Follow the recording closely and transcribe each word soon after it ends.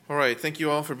All right, thank you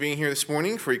all for being here this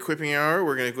morning for Equipping Hour.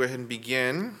 We're going to go ahead and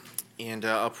begin, and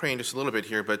I'll pray in just a little bit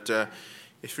here. But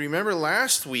if you remember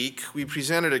last week, we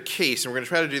presented a case, and we're going to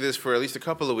try to do this for at least a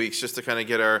couple of weeks just to kind of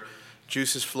get our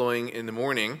juices flowing in the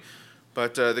morning.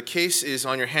 But the case is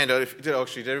on your handout. Did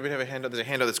everybody have a handout? There's a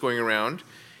handout that's going around.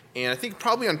 And I think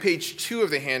probably on page 2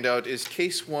 of the handout is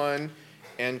case 1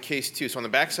 and case 2. So on the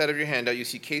back side of your handout, you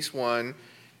see case 1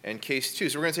 and case 2.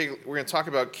 So we're going to talk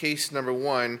about case number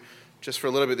 1 just for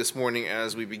a little bit this morning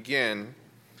as we begin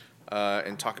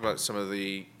and talk about some of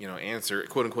the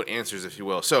quote unquote answers, if you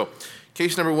will. So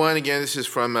case number 1, again, this is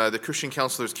from the Christian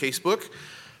Counselor's Casebook.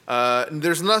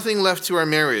 There's nothing left to our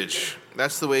marriage.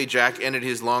 That's the way Jack ended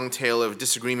his long tale of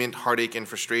disagreement, heartache, and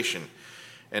frustration.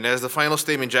 And as the final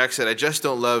statement, Jack said, "I just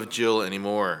don't love Jill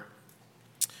anymore."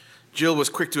 Jill was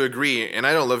quick to agree, and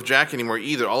I don't love Jack anymore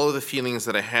either. All of the feelings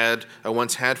that I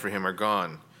once had for him are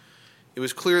gone. It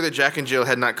was clear that Jack and Jill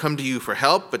had not come to you for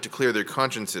help, but to clear their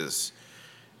consciences.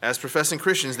 As professing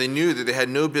Christians, they knew that they had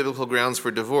no biblical grounds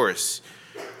for divorce.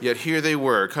 Yet here they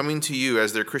were, coming to you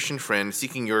as their Christian friend,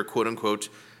 seeking your quote-unquote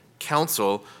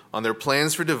counsel on their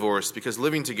plans for divorce because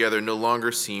living together no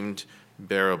longer seemed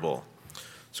bearable.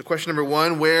 So question number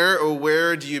 1,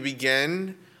 where do you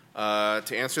begin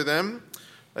to answer them?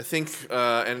 I think,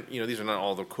 and these are not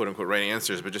all the quote-unquote right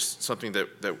answers, but just something that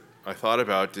I thought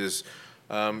about is,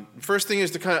 first thing is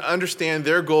to kind of understand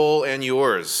their goal and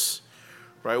yours,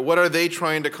 right? What are they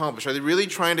trying to accomplish? Are they really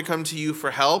trying to come to you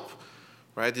for help,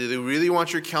 right? Do they really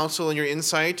want your counsel and your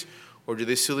insight, or do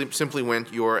they simply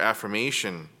want your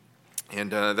affirmation?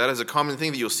 And that is a common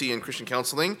thing that you'll see in Christian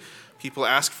counseling. People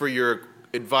ask for your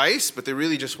advice, but they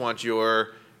really just want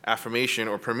your affirmation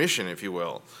or permission, if you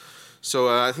will. So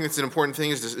I think it's an important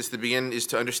thing is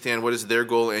to understand what is their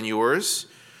goal and yours,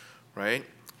 right?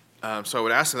 So I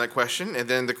would ask them that question, and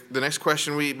then the next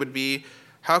question would be,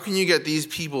 how can you get these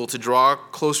people to draw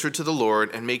closer to the Lord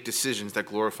and make decisions that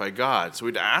glorify God? So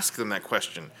we'd ask them that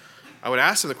question. I would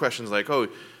ask them the questions like,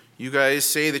 you guys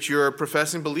say that you're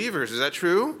professing believers, is that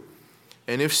true?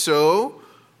 And if so,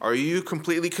 are you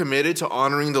completely committed to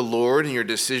honoring the Lord in your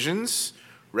decisions,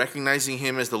 recognizing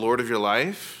Him as the Lord of your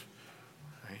life?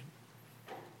 Right?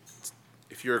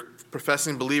 If you're a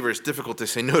professing believer, it's difficult to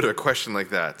say no to a question like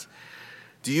that.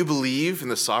 Do you believe in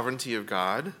the sovereignty of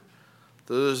God?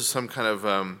 Those are some kind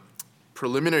of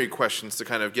preliminary questions to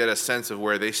kind of get a sense of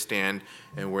where they stand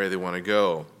and where they want to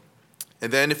go.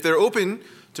 And then if they're open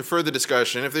to further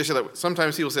discussion, if they say that,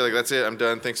 sometimes people say that's it, I'm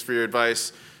done, thanks for your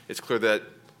advice. It's clear that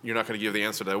you're not going to give the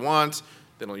answer that I want.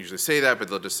 They don't usually say that, but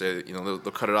they'll just say, they'll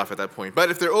cut it off at that point. But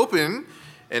if they're open,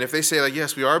 and if they say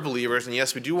yes, we are believers, and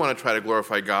yes, we do want to try to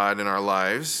glorify God in our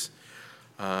lives,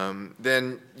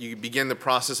 then you begin the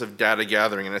process of data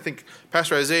gathering. And I think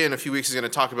Pastor Isaiah in a few weeks is going to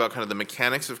talk about kind of the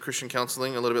mechanics of Christian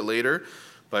counseling a little bit later.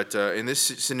 But in this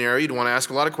scenario, you'd want to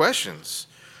ask a lot of questions.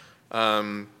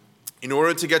 In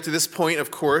order to get to this point,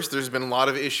 of course, there's been a lot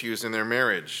of issues in their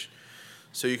marriage.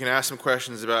 So you can ask some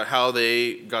questions about how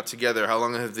they got together, how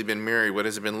long have they been married, what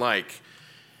has it been like?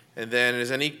 And then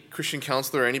as any Christian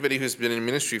counselor or anybody who's been in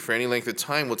ministry for any length of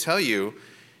time will tell you,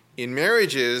 in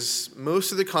marriages,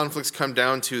 most of the conflicts come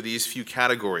down to these few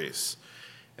categories.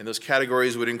 And those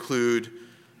categories would include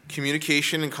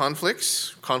communication and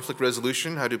conflicts, conflict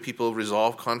resolution, how do people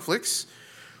resolve conflicts.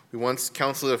 We once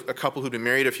counseled a couple who'd been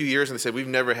married a few years, and they said, we've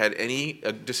never had any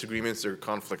disagreements or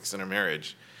conflicts in our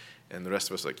marriage. And the rest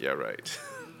of us yeah, right.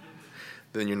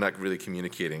 Then you're not really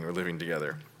communicating or living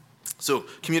together. So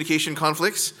communication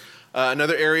conflicts.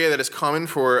 Another area that is common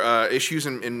for issues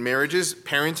in marriages,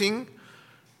 parenting.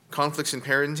 Conflicts in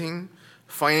parenting.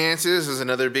 Finances is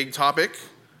another big topic.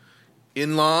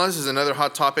 In-laws is another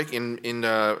hot topic in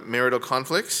marital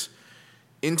conflicts.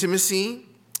 Intimacy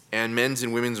and men's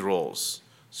and women's roles.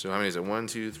 So how many is it? 1,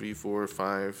 2, 3, 4,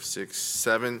 5, 6,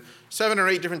 7. 7 or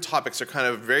 8 different topics are kind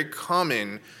of very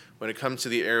common when it comes to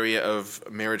the area of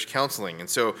marriage counseling. And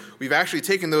so we've actually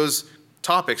taken those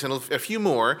topics and a few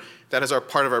more that is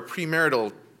part of our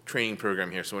premarital training program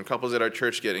here. So when couples at our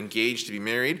church get engaged to be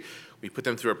married, we put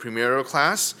them through a premarital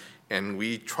class, and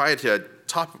we try to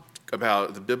talk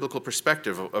about the biblical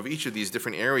perspective of each of these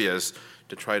different areas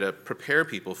to try to prepare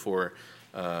people for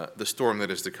the storm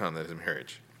that is to come, that is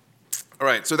marriage. All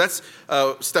right, so that's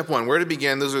step 1. Where to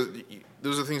begin? Those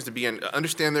are things to begin.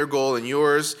 Understand their goal and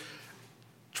yours.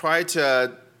 Try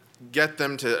to get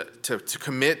them to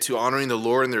commit to honoring the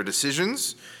Lord in their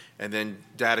decisions, and then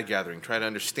data gathering. Try to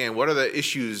understand what are the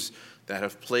issues that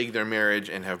have plagued their marriage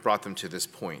and have brought them to this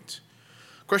point.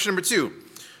 Question number 2.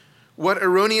 What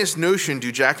erroneous notion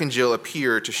do Jack and Jill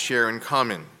appear to share in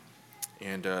common?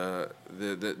 And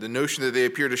the notion that they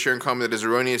appear to share in common that is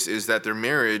erroneous is that their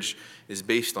marriage is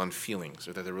based on feelings,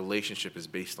 or that their relationship is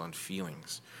based on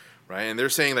feelings, right? And they're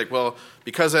saying like, well,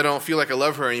 because I don't feel like I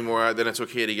love her anymore, then it's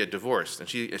okay to get divorced. And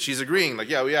she's agreeing like,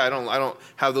 yeah, I don't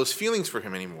have those feelings for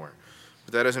him anymore.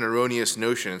 But that is an erroneous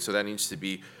notion, and so that needs to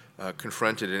be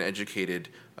confronted and educated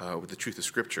with the truth of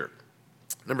Scripture.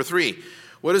 Number 3,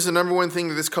 what is the number one thing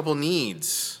that this couple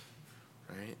needs?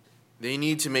 Right? They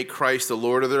need to make Christ the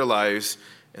Lord of their lives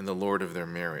and the Lord of their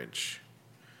marriage.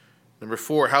 Number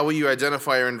 4, how will you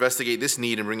identify or investigate this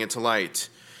need and bring it to light?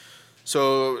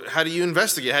 So how do you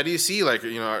investigate? How do you see, like,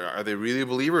 are they really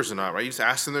believers or not, right? You just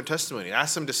ask them their testimony.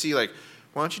 Ask them to see, like,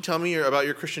 why don't you tell me about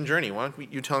your Christian journey? Why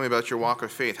don't you tell me about your walk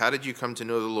of faith? How did you come to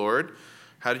know the Lord?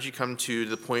 How did you come to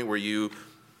the point where you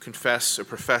confess or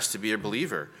profess to be a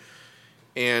believer?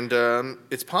 And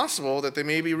it's possible that they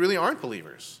maybe really aren't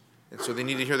believers. And so they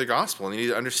need to hear the gospel, and they need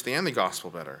to understand the gospel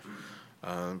better.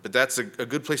 But that's a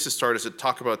good place to start, is to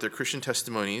talk about their Christian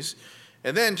testimonies,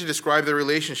 and then to describe their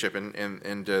relationship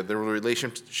and their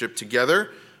relationship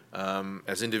together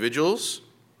as individuals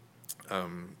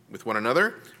with one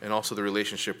another, and also the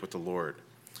relationship with the Lord.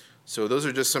 So those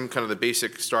are just some kind of the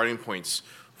basic starting points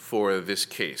for this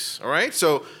case. All right,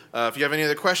 so if you have any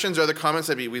other questions or other comments,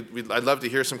 I'd love to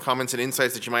hear some comments and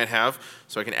insights that you might have,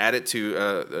 so I can add it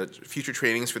to future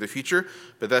trainings for the future.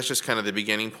 But that's just kind of the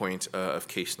beginning point of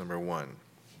case number 1.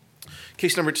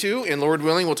 Case number 2, and Lord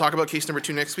willing, we'll talk about case number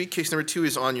 2 next week. Case number 2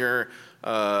 is on your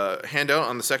handout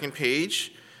on the second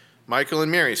page. Michael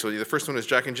and Mary. So the first one is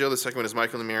Jack and Jill. The second one is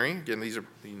Michael and Mary. Again, these are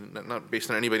not based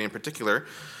on anybody in particular.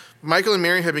 Michael and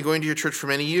Mary have been going to your church for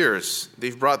many years.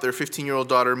 They've brought their 15-year-old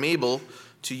daughter, Mabel,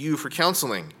 to you for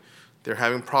counseling. They're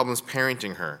having problems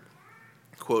parenting her.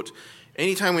 Quote,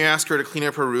 anytime we ask her to clean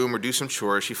up her room or do some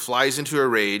chores, she flies into a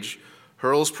rage,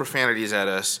 hurls profanities at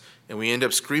us, and we end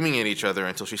up screaming at each other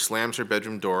until she slams her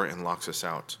bedroom door and locks us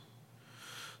out.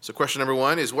 So question number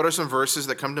 1 is, what are some verses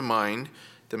that come to mind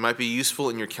that might be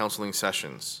useful in your counseling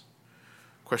sessions?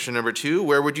 Question number 2,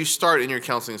 where would you start in your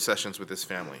counseling sessions with this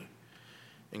family?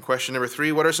 And question number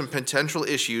 3, what are some potential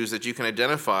issues that you can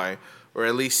identify or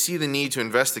at least see the need to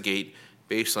investigate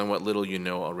based on what little you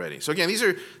know already? So again, these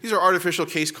are artificial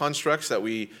case constructs that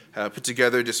we put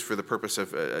together just for the purpose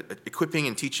of equipping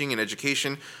and teaching and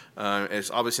education.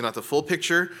 It's obviously not the full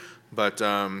picture, but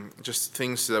just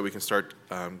things so that we can start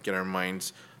get our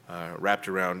minds wrapped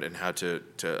around and how to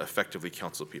effectively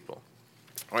counsel people.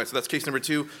 All right, so that's case number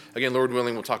 2. Again, Lord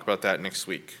willing, we'll talk about that next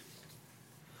week.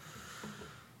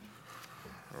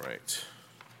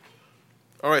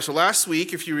 All right, so last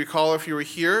week, if you recall, if you were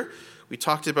here, we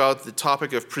talked about the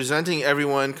topic of presenting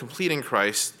everyone complete in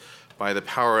Christ by the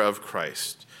power of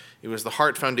Christ. It was the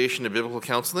heart foundation of biblical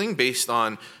counseling based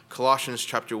on Colossians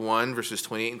chapter 1, verses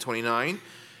 28 and 29.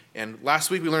 And last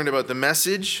week we learned about the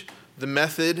message, the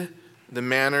method, the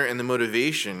manner, and the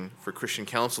motivation for Christian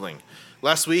counseling.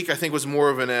 Last week, I think, was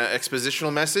more of an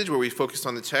expositional message where we focused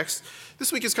on the text.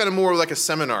 This week is kind of more like a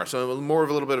seminar, so more of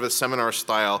a little bit of a seminar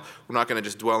style. We're not going to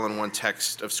just dwell on one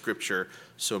text of Scripture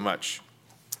so much.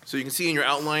 So you can see in your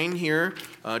outline here,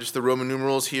 just the Roman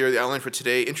numerals here, the outline for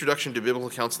today, Introduction to Biblical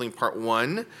Counseling, Part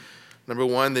 1. Number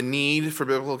 1, the need for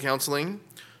biblical counseling.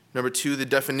 Number 2, the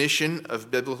definition of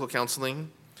biblical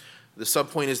counseling. The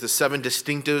subpoint is the 7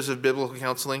 distinctives of biblical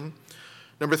counseling.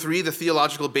 Number 3, the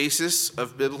theological basis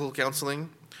of biblical counseling.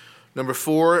 Number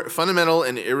 4, fundamental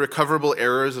and irrecoverable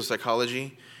errors of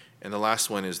psychology. And the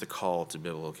last one is the call to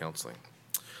biblical counseling.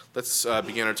 Let's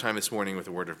begin our time this morning with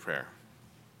a word of prayer.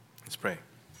 Let's pray.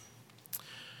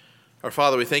 Our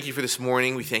Father, we thank you for this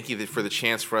morning. We thank you for the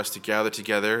chance for us to gather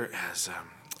together as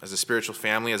a spiritual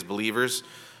family, as believers,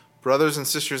 brothers and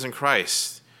sisters in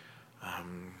Christ,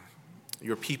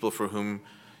 your people for whom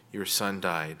your Son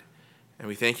died. And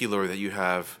we thank you, Lord, that you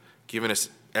have given us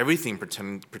everything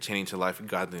pertaining to life and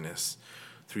godliness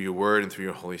through your word and through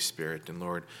your Holy Spirit. And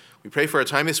Lord, we pray for our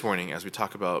time this morning as we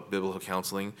talk about biblical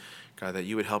counseling, God, that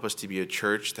you would help us to be a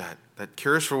church that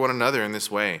cares for one another in this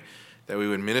way, that we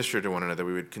would minister to one another,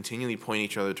 we would continually point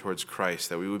each other towards Christ,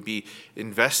 that we would be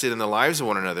invested in the lives of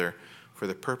one another for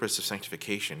the purpose of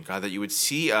sanctification. God, that you would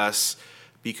see us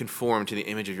be conformed to the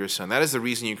image of your Son. That is the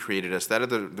reason you created us. That is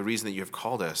the reason that you have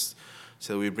called us,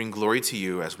 so that we bring glory to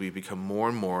you as we become more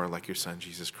and more like your Son,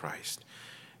 Jesus Christ.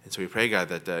 And so we pray, God,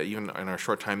 that even in our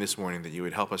short time this morning, that you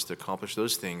would help us to accomplish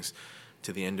those things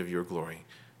to the end of your glory.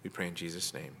 We pray in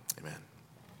Jesus' name. Amen.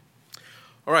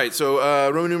 All right, so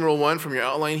Roman numeral 1 from your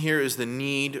outline here is the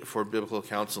need for biblical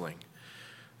counseling.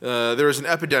 There is an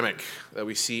epidemic that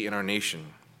we see in our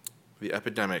nation, the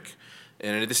epidemic.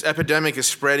 And this epidemic is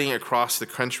spreading across the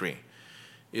country.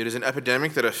 It is an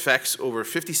epidemic that affects over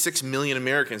 56 million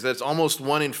Americans. That's almost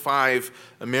 1 in 5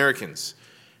 Americans.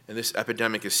 And this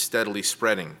epidemic is steadily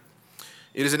spreading.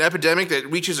 It is an epidemic that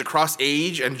reaches across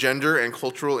age and gender and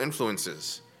cultural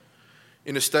influences.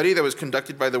 In a study that was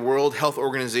conducted by the World Health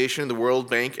Organization, the World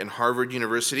Bank, and Harvard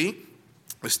University,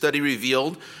 the study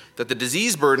revealed that the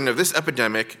disease burden of this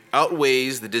epidemic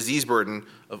outweighs the disease burden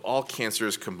of all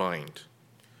cancers combined.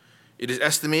 It is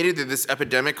estimated that this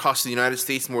epidemic costs the United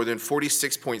States more than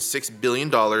 $46.6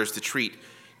 billion to treat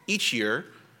each year,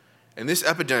 and this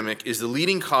epidemic is the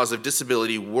leading cause of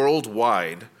disability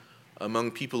worldwide among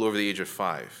people over the age of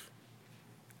 5.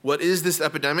 What is this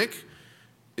epidemic?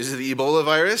 Is it the Ebola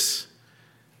virus?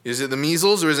 Is it the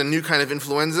measles, or is it a new kind of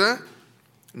influenza?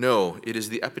 No, it is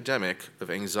the epidemic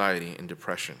of anxiety and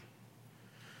depression.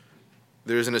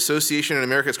 There's an association in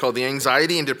America, it's called the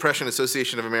Anxiety and Depression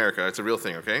Association of America. It's a real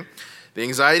thing, okay? The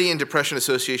Anxiety and Depression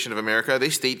Association of America,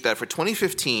 they state that for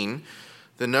 2015,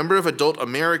 the number of adult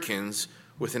Americans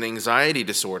with an anxiety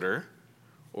disorder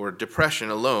or depression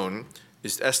alone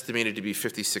is estimated to be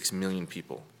 56 million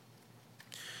people.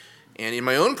 And in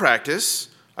my own practice,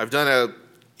 I've done an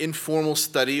informal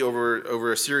study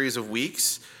over a series of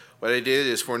weeks. What I did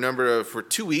is for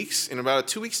 2 weeks, in about a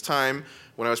 2 weeks' time,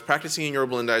 when I was practicing in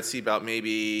Yorba Linda, I'd see about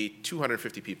maybe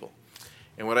 250 people.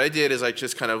 And what I did is I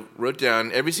just kind of wrote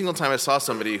down every single time I saw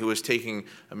somebody who was taking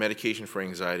a medication for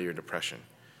anxiety or depression,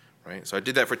 right? So I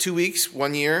did that for 2 weeks,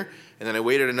 1 year, and then I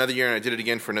waited another year and I did it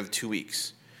again for another 2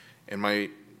 weeks. And my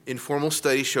informal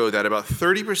study showed that about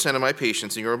 30% of my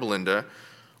patients in Yorba Linda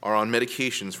are on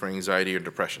medications for anxiety or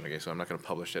depression. Okay, so I'm not going to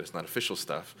publish that. It's not official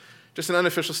stuff, just an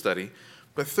unofficial study.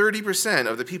 But 30%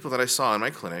 of the people that I saw in my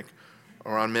clinic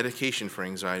are on medication for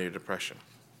anxiety or depression.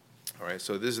 All right,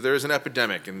 so there is an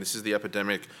epidemic, and this is the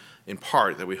epidemic in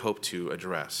part that we hope to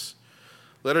address.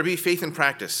 Letter B, faith and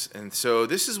practice. And so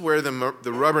this is where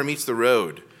the rubber meets the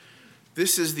road.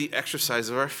 This is the exercise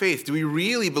of our faith. Do we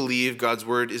really believe God's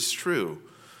word is true?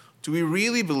 Do we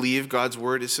really believe God's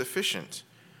word is sufficient?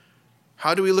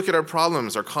 How do we look at our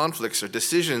problems, our conflicts, our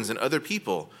decisions, and other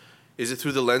people? Is it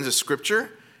through the lens of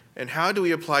Scripture? And how do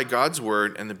we apply God's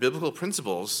word and the biblical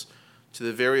principles to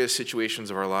the various situations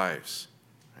of our lives?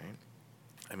 Right?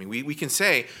 I mean, we can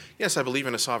say, yes, I believe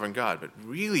in a sovereign God, but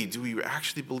really, do we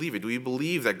actually believe it? Do we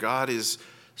believe that God is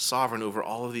sovereign over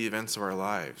all of the events of our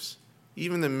lives?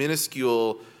 Even the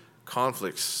minuscule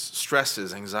conflicts,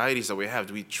 stresses, anxieties that we have,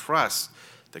 do we trust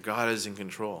that God is in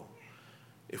control?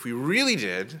 If we really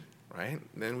did, right,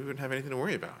 then we wouldn't have anything to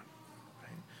worry about.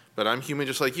 Right? But I'm human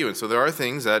just like you, and so there are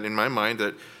things that in my mind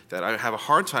that I have a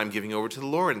hard time giving over to the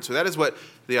Lord. And so that is what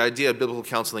the idea of biblical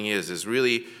counseling is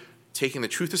really taking the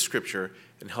truth of Scripture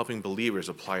and helping believers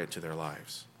apply it to their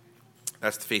lives.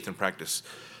 That's the faith and practice.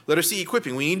 Letter C,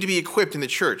 equipping. We need to be equipped in the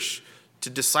church to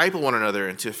disciple one another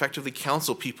and to effectively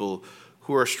counsel people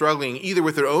who are struggling either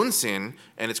with their own sin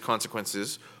and its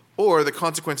consequences or the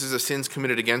consequences of sins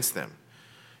committed against them.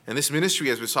 And this ministry,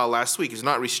 as we saw last week, is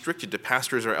not restricted to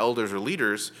pastors or elders or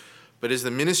leaders, but is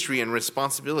the ministry and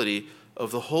responsibility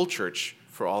of the whole church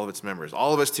for all of its members.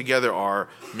 All of us together are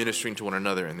ministering to one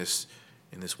another in this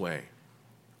way.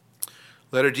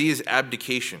 Letter D is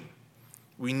abdication.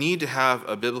 We need to have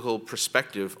a biblical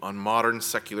perspective on modern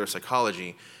secular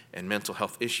psychology and mental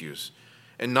health issues,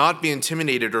 and not be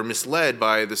intimidated or misled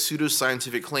by the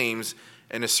pseudoscientific claims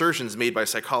and assertions made by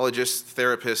psychologists,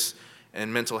 therapists,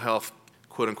 and mental health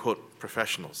quote-unquote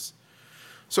professionals.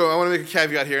 So I want to make a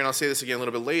caveat here, and I'll say this again a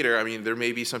little bit later. I mean, there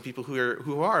may be some people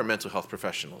who are mental health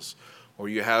professionals, or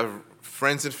you have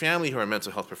friends and family who are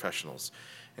mental health professionals.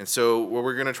 And so what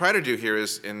we're going to try to do here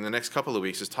is, in the next couple of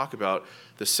weeks, is talk about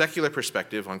the secular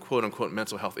perspective on quote-unquote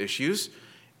mental health issues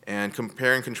and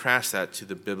compare and contrast that to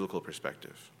the biblical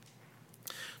perspective.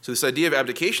 So this idea of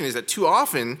abdication is that too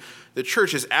often the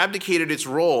church has abdicated its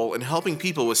role in helping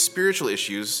people with spiritual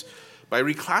issues by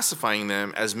reclassifying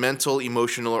them as mental,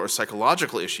 emotional, or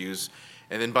psychological issues,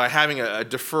 and then by having a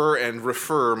defer and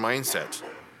refer mindset.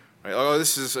 Right? Oh,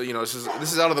 this is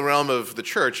out of the realm of the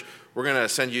church. We're going to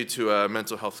send you to a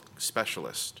mental health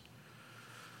specialist.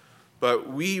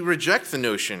 But we reject the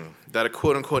notion that a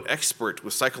quote-unquote expert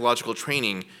with psychological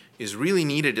training is really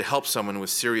needed to help someone with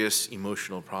serious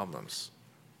emotional problems.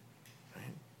 Right?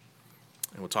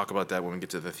 And we'll talk about that when we get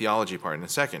to the theology part in a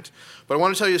second. But I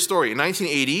want to tell you a story. In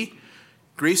 1980,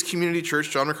 Grace Community Church,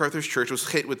 John MacArthur's church, was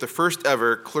hit with the first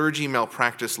ever clergy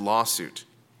malpractice lawsuit.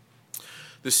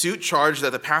 The suit charged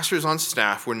that the pastors on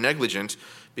staff were negligent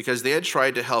because they had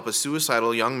tried to help a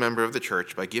suicidal young member of the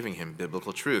church by giving him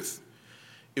biblical truth.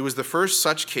 It was the first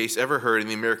such case ever heard in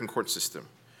the American court system.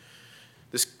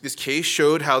 This case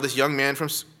showed how this young man from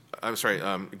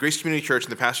Grace Community Church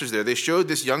and the pastors there, they showed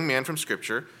this young man from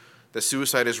Scripture that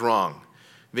suicide is wrong.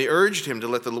 They urged him to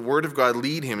let the Word of God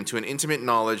lead him into an intimate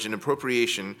knowledge and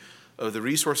appropriation of the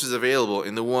resources available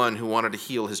in the one who wanted to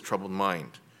heal his troubled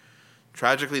mind.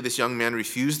 Tragically, this young man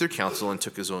refused their counsel and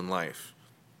took his own life.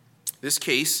 This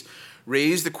case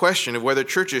raised the question of whether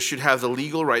churches should have the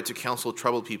legal right to counsel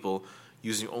troubled people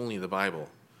using only the Bible.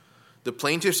 The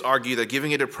plaintiffs argue that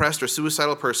giving a depressed or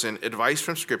suicidal person advice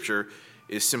from Scripture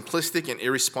is simplistic and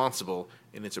irresponsible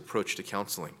in its approach to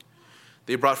counseling.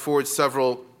 They brought forward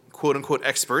several quote-unquote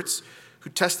experts who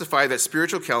testified that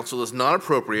spiritual counsel is not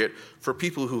appropriate for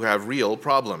people who have real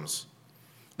problems.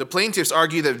 The plaintiffs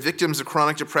argue that victims of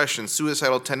chronic depression,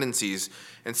 suicidal tendencies,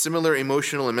 and similar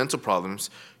emotional and mental problems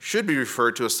should be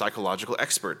referred to a psychological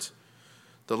expert.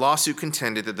 The lawsuit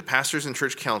contended that the pastors and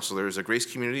church counselors at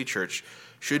Grace Community Church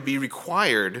should be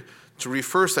required to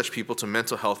refer such people to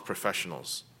mental health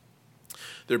professionals.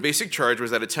 Their basic charge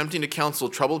was that attempting to counsel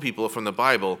troubled people from the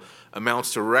Bible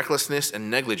amounts to recklessness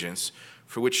and negligence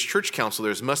for which church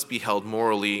counselors must be held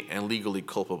morally and legally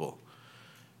culpable.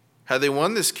 Had they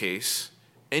won this case,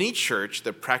 any church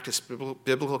that practiced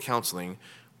biblical counseling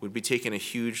would be taking a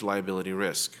huge liability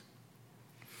risk.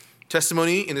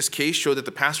 Testimony in this case showed that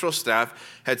the pastoral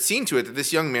staff had seen to it that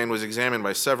this young man was examined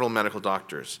by several medical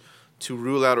doctors to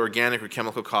rule out organic or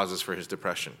chemical causes for his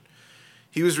depression.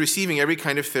 He was receiving every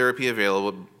kind of therapy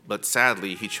available, but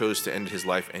sadly, he chose to end his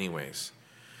life anyways.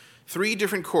 3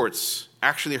 different courts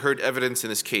actually heard evidence in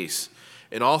this case,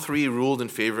 and all 3 ruled in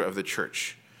favor of the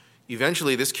church.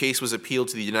 Eventually, this case was appealed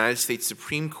to the United States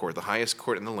Supreme Court, the highest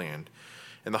court in the land,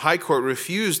 and the High Court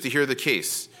refused to hear the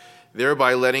case,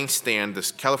 thereby letting stand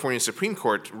the California Supreme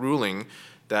Court ruling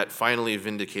that finally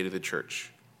vindicated the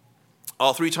church.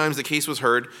 All 3 times the case was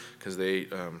heard, because they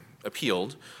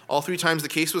appealed, all 3 times the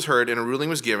case was heard and a ruling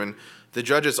was given, the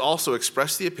judges also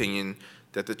expressed the opinion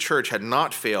that the church had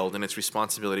not failed in its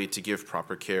responsibility to give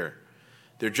proper care.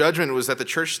 Their judgment was that the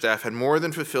church staff had more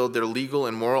than fulfilled their legal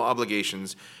and moral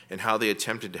obligations in how they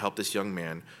attempted to help this young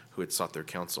man who had sought their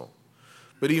counsel.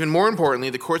 But even more importantly,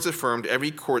 the courts affirmed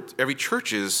every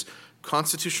church's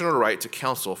constitutional right to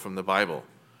counsel from the Bible.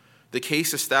 The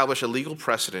case established a legal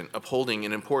precedent upholding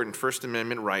an important First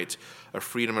Amendment right of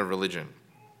freedom of religion.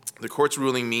 The court's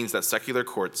ruling means that secular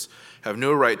courts have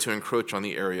no right to encroach on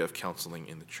the area of counseling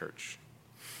in the church.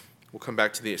 We'll come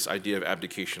back to this idea of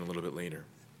abdication a little bit later.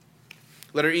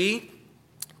 Letter E,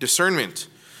 discernment,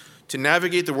 to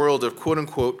navigate the world of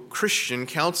quote-unquote Christian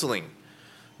counseling.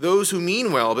 Those who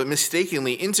mean well but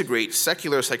mistakenly integrate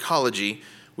secular psychology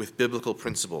with biblical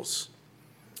principles.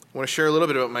 I want to share a little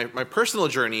bit about my personal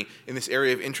journey in this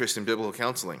area of interest in biblical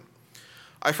counseling.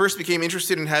 I first became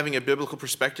interested in having a biblical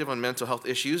perspective on mental health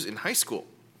issues in high school.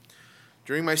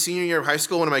 During my senior year of high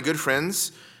school, one of my good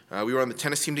friends, we were on the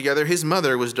tennis team together, his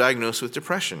mother was diagnosed with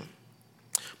depression.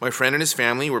 My friend and his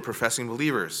family were professing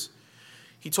believers.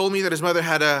 He told me that his mother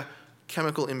had a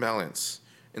chemical imbalance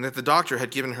and that the doctor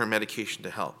had given her medication to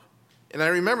help. And I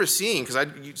remember seeing, because I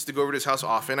used to go over to his house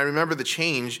often, I remember the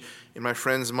change in my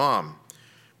friend's mom.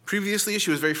 Previously,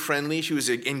 she was very friendly, she was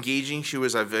engaging, she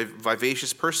was a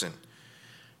vivacious person.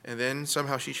 And then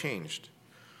somehow she changed.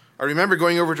 I remember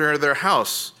going over to their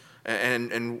house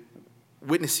and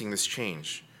witnessing this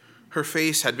change. Her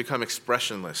face had become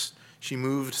expressionless. She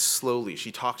moved slowly.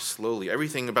 She talked slowly.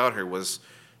 Everything about her was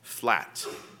flat.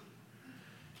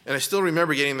 And I still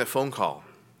remember getting that phone call.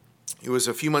 It was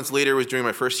a few months later. It was during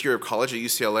my first year of college at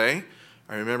UCLA.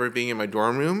 I remember being in my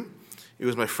dorm room. It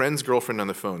was my friend's girlfriend on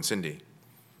the phone, Cindy.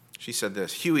 She said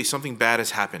this, "Huey, something bad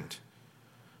has happened.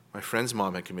 My friend's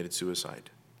mom had committed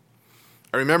suicide."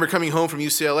 I remember coming home from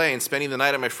UCLA and spending the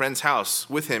night at my friend's house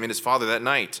with him and his father that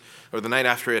night, or the night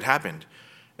after it happened.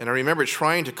 And I remember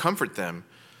trying to comfort them,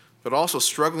 but also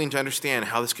struggling to understand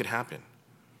how this could happen.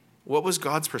 What was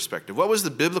God's perspective? What was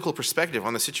the biblical perspective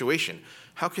on the situation?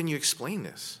 How can you explain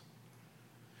this?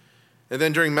 And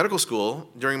then during medical school,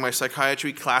 during my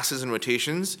psychiatry classes and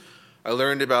rotations, I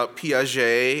learned about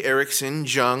Piaget, Erikson,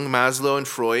 Jung, Maslow, and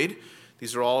Freud.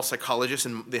 These are all psychologists,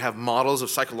 and they have models of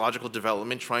psychological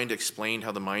development trying to explain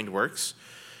how the mind works.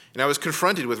 And I was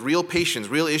confronted with real patients,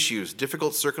 real issues,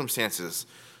 difficult circumstances,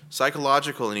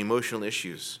 psychological and emotional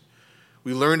issues.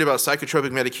 We learned about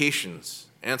psychotropic medications,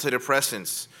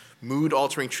 antidepressants,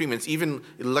 mood-altering treatments, even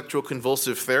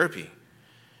electroconvulsive therapy.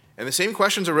 And the same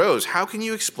questions arose. How can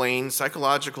you explain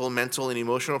psychological, mental, and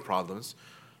emotional problems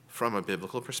from a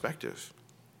biblical perspective?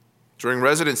 During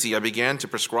residency, I began to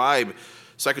prescribe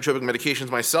psychotropic medications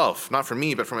myself, not for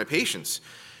me, but for my patients.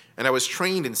 And I was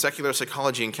trained in secular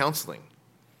psychology and counseling.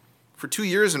 For 2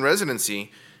 years in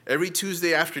residency, Every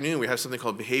Tuesday afternoon, we have something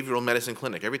called Behavioral Medicine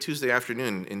Clinic. Every Tuesday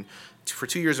afternoon, for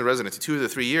 2 years in residency, 2 of the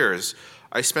 3 years,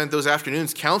 I spent those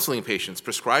afternoons counseling patients,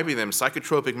 prescribing them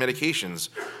psychotropic medications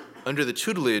under the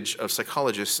tutelage of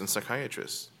psychologists and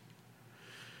psychiatrists.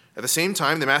 At the same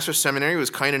time, the Master's Seminary was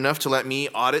kind enough to let me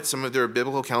audit some of their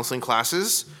biblical counseling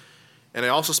classes, and I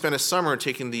also spent a summer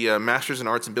taking the Master's in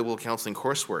Arts and Biblical Counseling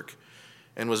coursework,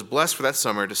 and was blessed for that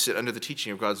summer to sit under the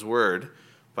teaching of God's Word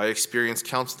by experienced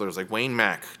counselors like Wayne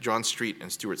Mack, John Street,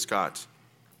 and Stuart Scott.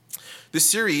 This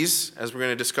series, as we're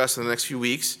going to discuss in the next few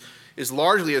weeks, is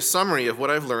largely a summary of what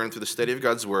I've learned through the study of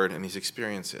God's Word and these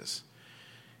experiences.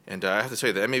 And I have to tell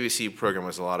you, the MABC program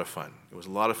was a lot of fun. It was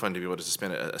a lot of fun to be able to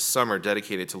spend a summer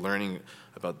dedicated to learning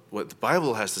about what the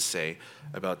Bible has to say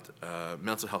about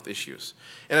mental health issues.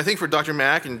 And I think for Dr.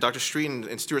 Mack and Dr. Street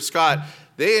and Stuart Scott,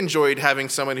 they enjoyed having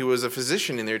someone who was a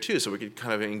physician in there too, so we could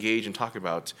kind of engage and talk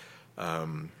about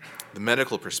the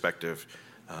medical perspective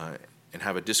and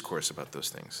have a discourse about those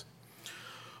things.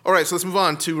 All right, so let's move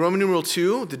on to Roman numeral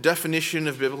 2, the definition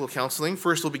of biblical counseling.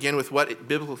 First, we'll begin with what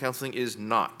biblical counseling is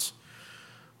not.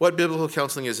 What biblical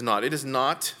counseling is not. It is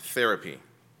not therapy,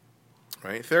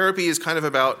 right? Therapy is kind of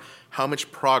about how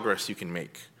much progress you can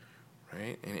make,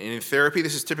 right? And in therapy,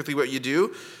 this is typically what you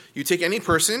do. You take any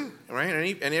person,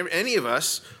 right? Any of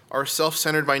us are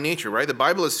self-centered by nature, right? The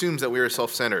Bible assumes that we are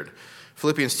self-centered.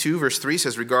 Philippians 2, verse 3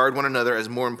 says, regard one another as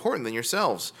more important than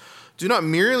yourselves. Do not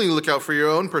merely look out for your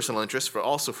own personal interests, but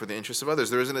also for the interests of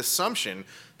others. There is an assumption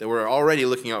that we're already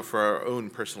looking out for our own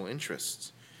personal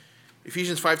interests.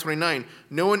 Ephesians 5:29,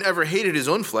 no one ever hated his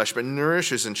own flesh, but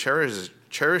nourishes and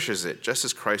cherishes it, just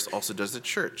as Christ also does the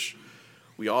church.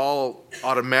 We all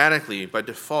automatically, by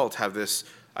default, have this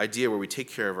idea where we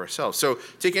take care of ourselves. So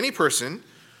take any person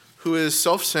who is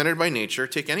self-centered by nature,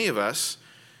 take any of us,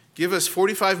 give us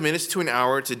 45 minutes to an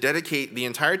hour to dedicate the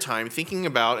entire time thinking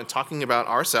about and talking about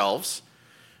ourselves,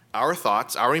 our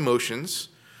thoughts, our emotions.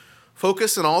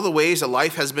 Focus on all the ways that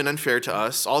life has been unfair to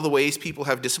us, all the ways people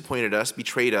have disappointed us,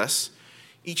 betrayed us,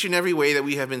 each and every way that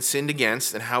we have been sinned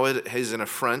against and how it is an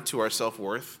affront to our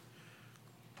self-worth.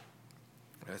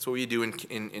 That's what we do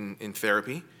in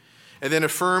therapy. And then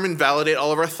affirm and validate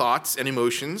all of our thoughts and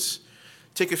emotions.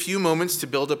 Take a few moments to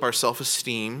build up our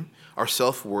self-esteem, our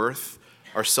self-worth,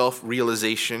 our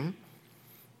self-realization.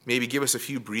 Maybe give us a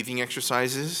few breathing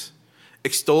exercises.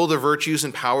 Extol the virtues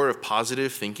and power of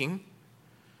positive thinking.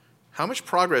 How much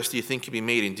progress do you think can be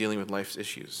made in dealing with life's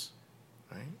issues?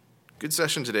 Right? Good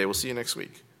session today. We'll see you next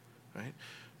week. Right?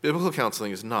 Biblical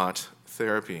counseling is not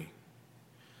therapy.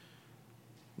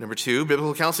 Number 2,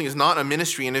 biblical counseling is not a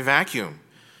ministry in a vacuum.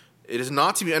 It is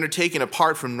not to be undertaken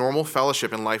apart from normal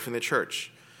fellowship and life in the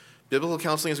church. Biblical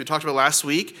counseling, as we talked about last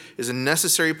week, is a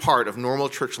necessary part of normal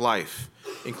church life,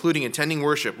 including attending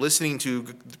worship, listening to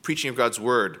the preaching of God's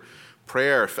word,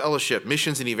 prayer, fellowship,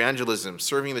 missions and evangelism,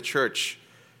 serving the church,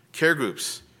 care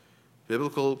groups.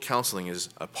 Biblical counseling is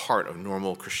a part of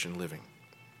normal Christian living.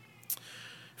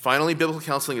 Finally, biblical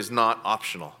counseling is not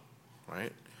optional,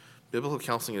 right? Biblical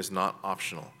counseling is not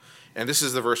optional. And this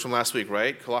is the verse from last week,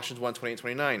 right? Colossians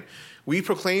 1:28-29. We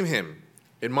proclaim him,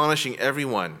 admonishing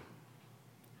everyone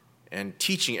and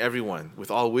teaching everyone with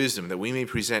all wisdom, that we may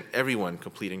present everyone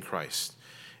complete in Christ.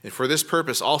 And for this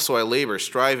purpose also I labor,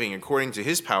 striving according to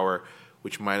his power,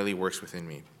 which mightily works within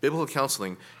me. Biblical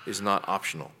counseling is not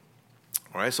optional.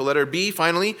 All right, so letter B,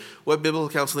 finally, what biblical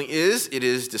counseling is, it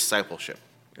is discipleship.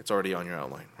 It's already on your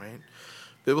outline, right?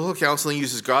 Biblical counseling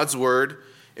uses God's word,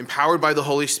 empowered by the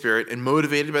Holy Spirit and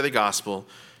motivated by the gospel,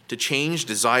 to change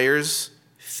desires,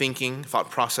 thinking,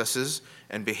 thought processes,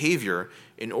 and behavior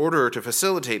in order to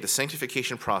facilitate the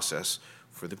sanctification process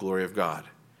for the glory of God.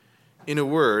 In a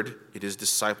word, it is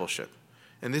discipleship.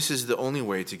 And this is the only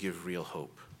way to give real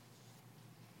hope.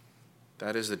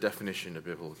 That is the definition of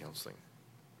biblical counseling.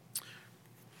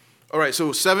 All right,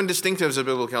 so 7 distinctives of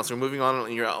biblical counseling. Moving on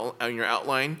in your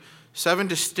outline, 7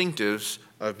 distinctives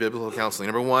of biblical counseling.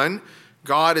 Number 1,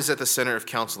 God is at the center of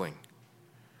counseling.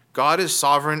 God is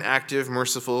sovereign, active,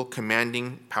 merciful,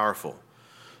 commanding, powerful.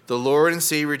 The Lord and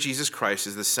Savior Jesus Christ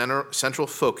is the central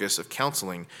focus of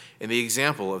counseling and the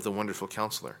example of the wonderful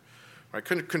counselor. Right?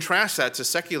 Contrast that to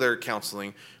secular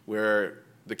counseling, where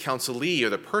the counselee or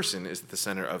the person is at the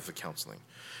center of the counseling.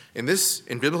 In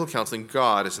biblical counseling,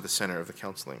 God is at the center of the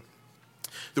counseling.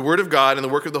 The Word of God and the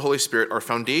work of the Holy Spirit are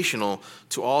foundational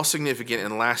to all significant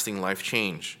and lasting life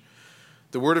change.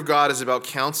 The Word of God is about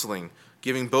counseling,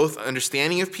 giving both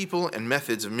understanding of people and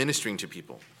methods of ministering to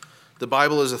people. The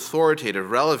Bible is authoritative,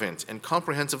 relevant, and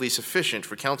comprehensively sufficient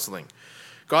for counseling.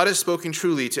 God has spoken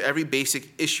truly to every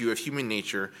basic issue of human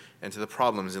nature and to the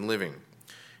problems in living.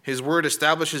 His word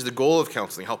establishes the goal of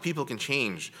counseling, how people can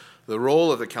change, the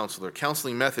role of the counselor,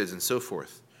 counseling methods, and so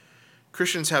forth.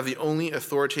 Christians have the only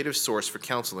authoritative source for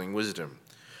counseling, wisdom,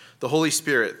 the Holy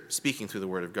Spirit speaking through the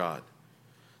Word of God.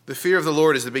 The fear of the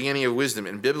Lord is the beginning of wisdom,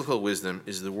 and biblical wisdom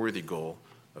is the worthy goal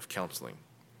of counseling.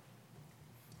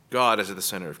 God is at the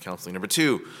center of counseling. Number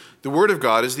 2, the Word of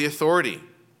God is the authority.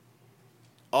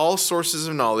 All sources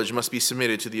of knowledge must be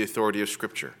submitted to the authority of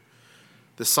Scripture.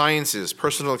 The sciences,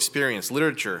 personal experience,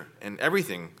 literature, and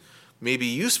everything may be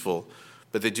useful,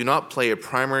 but they do not play a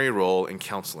primary role in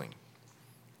counseling.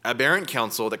 Aberrant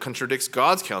counsel that contradicts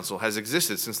God's counsel has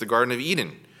existed since the Garden of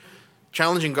Eden,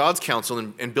 challenging God's counsel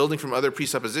and building from other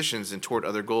presuppositions and toward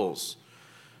other goals.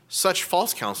 Such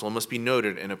false counsel must be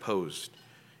noted and opposed.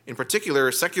 In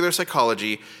particular, secular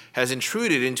psychology has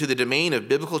intruded into the domain of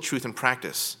biblical truth and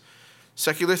practice.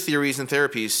 Secular theories and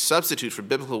therapies substitute for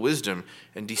biblical wisdom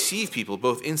and deceive people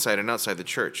both inside and outside the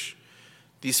church.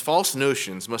 These false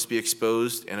notions must be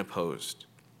exposed and opposed.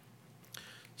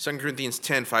 2 Corinthians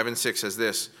 10, 5 and 6 says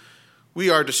this, "We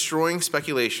are destroying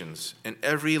speculations and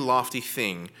every lofty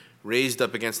thing raised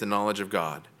up against the knowledge of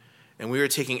God, and we are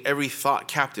taking every thought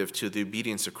captive to the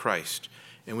obedience of Christ,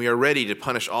 and we are ready to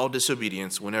punish all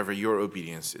disobedience whenever your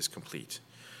obedience is complete."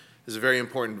 This is a very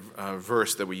important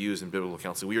verse that we use in biblical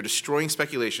counseling. We are destroying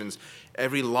speculations,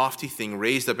 every lofty thing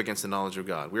raised up against the knowledge of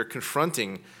God. We are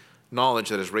confronting knowledge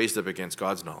that is raised up against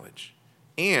God's knowledge.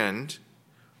 And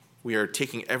we are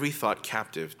taking every thought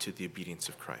captive to the obedience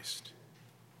of Christ.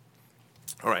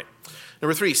 All right.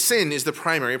 Number 3, sin is the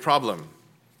primary problem.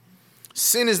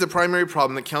 Sin is the primary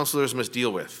problem that counselors must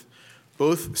deal with,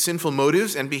 both sinful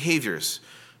motives and behaviors,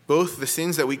 both the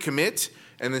sins that we commit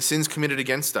and the sins committed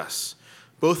against us,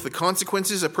 both the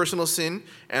consequences of personal sin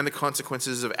and the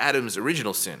consequences of Adam's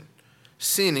original sin.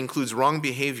 Sin includes wrong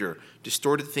behavior,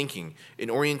 distorted thinking,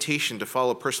 an orientation to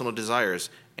follow personal desires,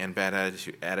 and bad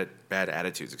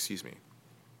attitudes.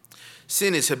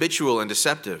 Sin is habitual and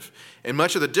deceptive, and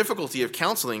much of the difficulty of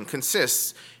counseling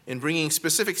consists in bringing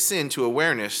specific sin to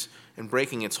awareness and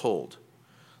breaking its hold.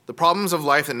 The problems of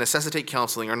life that necessitate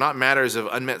counseling are not matters of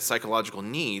unmet psychological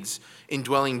needs,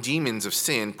 indwelling demons of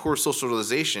sin, poor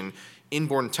socialization,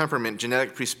 inborn temperament,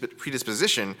 genetic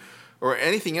predisposition, or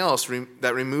anything else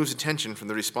that removes attention from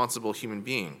the responsible human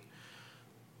being.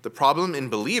 The problem in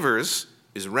believers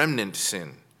is remnant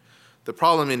sin. The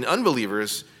problem in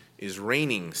unbelievers is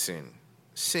reigning sin.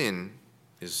 Sin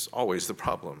is always the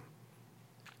problem.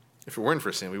 If it weren't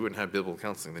for sin, we wouldn't have biblical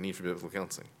counseling, the need for biblical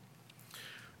counseling.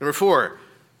 Number 4,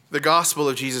 the gospel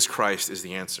of Jesus Christ is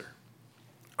the answer.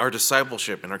 Our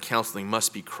discipleship and our counseling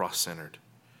must be cross-centered.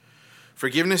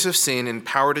 Forgiveness of sin and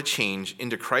power to change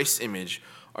into Christ's image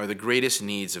are the greatest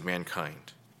needs of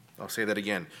mankind. I'll say that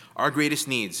again. Our greatest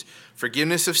needs,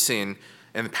 forgiveness of sin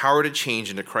and the power to change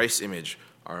into Christ's image,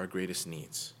 are our greatest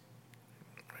needs.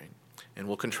 Right? And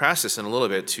we'll contrast this in a little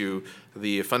bit to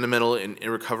the fundamental and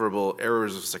irrecoverable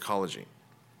errors of psychology.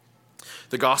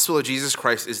 The gospel of Jesus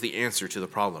Christ is the answer to the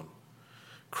problem.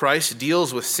 Christ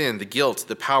deals with sin, the guilt,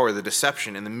 the power, the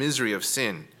deception, and the misery of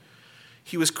sin.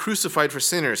 He was crucified for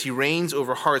sinners. He reigns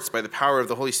over hearts by the power of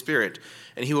the Holy Spirit,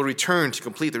 and he will return to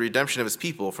complete the redemption of his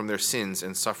people from their sins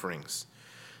and sufferings.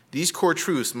 These core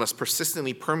truths must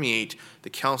persistently permeate the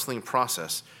counseling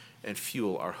process and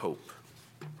fuel our hope.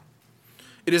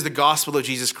 It is the gospel of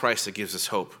Jesus Christ that gives us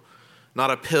hope,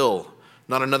 not a pill,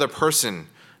 not another person,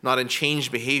 not in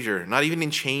changed behavior, not even in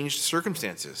changed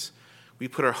circumstances. We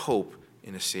put our hope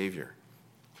in a Savior.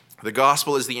 The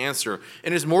gospel is the answer,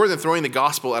 and it is more than throwing the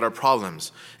gospel at our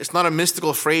problems. It's not a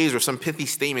mystical phrase or some pithy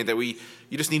statement that you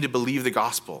just need to believe the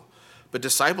gospel. But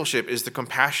discipleship is the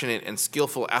compassionate and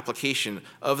skillful application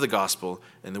of the gospel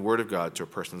and the word of God to a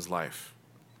person's life.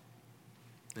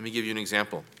 Let me give you an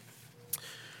example.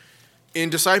 In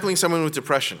discipling someone with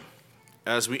depression,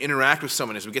 as we interact with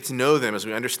someone, as we get to know them, as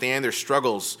we understand their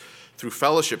struggles through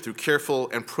fellowship, through careful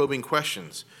and probing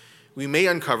questions, we may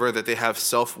uncover that they have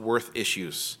self-worth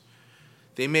issues.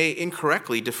 They may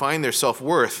incorrectly define their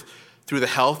self-worth through the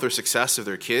health or success of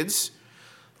their kids,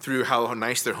 through how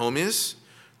nice their home is,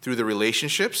 through their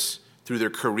relationships, through their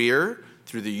career,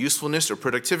 through their usefulness or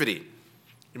productivity.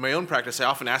 In my own practice, I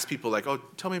often ask people like, oh,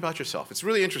 tell me about yourself. It's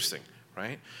really interesting,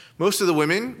 right? Most of the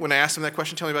women, when I ask them that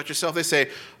question, tell me about yourself, they say,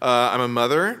 I'm a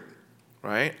mother,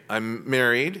 right? I'm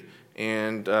married,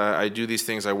 and I do these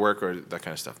things, I work, or that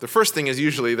kind of stuff. The first thing is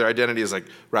usually their identity is like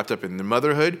wrapped up in their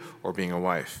motherhood or being a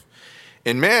wife.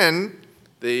 In men,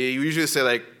 they usually say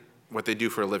like what they do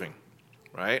for a living,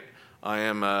 right? I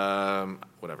am,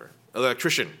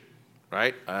 electrician,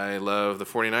 right? I love the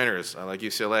 49ers. I like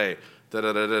UCLA.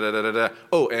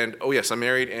 Oh, and oh yes, I'm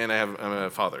married and I'm a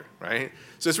father, right?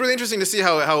 So it's really interesting to see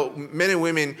how men and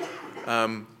women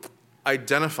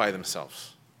identify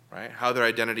themselves, right? How their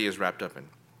identity is wrapped up in.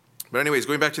 But anyways,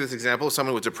 going back to this example,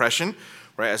 someone with depression,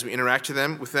 right? As we interact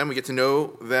with them, we get to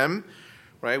know them,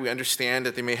 right? We understand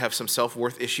that they may have some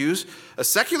self-worth issues. A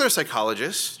secular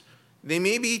psychologist, they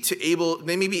may be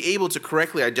able to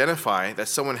correctly identify that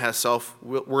someone has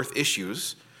self-worth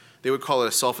issues. They would call it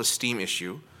a self-esteem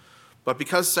issue. But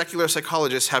because secular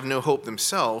psychologists have no hope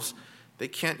themselves, they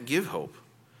can't give hope.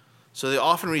 So they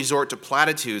often resort to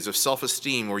platitudes of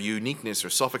self-esteem or uniqueness or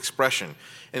self-expression.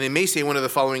 And they may say one of the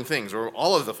following things, or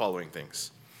all of the following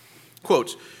things.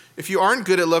 Quote, "If you aren't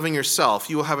good at loving yourself,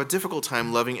 you will have a difficult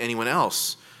time loving anyone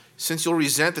else, since you'll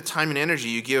resent the time and energy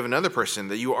you give another person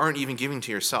that you aren't even giving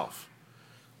to yourself."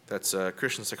 That's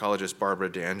Christian psychologist Barbara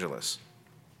DeAngelis.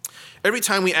 Every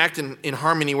time we act in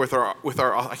harmony with our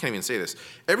I can't even say this.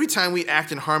 Every time we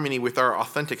act in harmony with our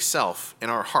authentic self and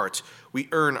our heart, we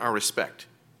earn our respect.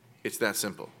 It's that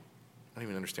simple. I don't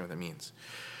even understand what that means.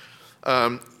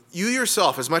 You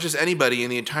yourself, as much as anybody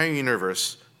in the entire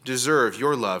universe, deserve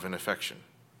your love and affection.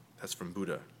 That's from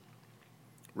Buddha.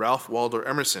 Ralph Waldo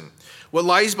Emerson. What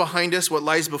lies behind us, what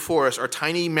lies before us, are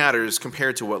tiny matters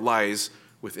compared to what lies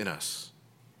within us.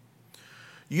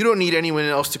 You don't need anyone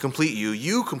else to complete you.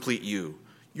 You complete you.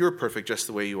 You're perfect just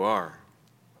the way you are.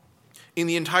 In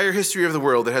the entire history of the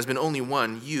world, there has been only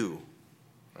one you,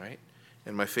 right?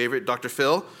 And my favorite, Dr.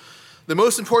 Phil, the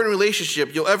most important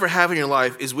relationship you'll ever have in your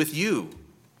life is with you.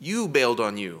 You bailed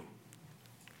on you.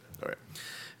 All right.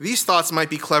 These thoughts might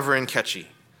be clever and catchy,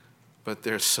 but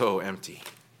they're so empty.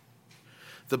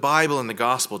 The Bible and the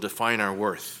gospel define our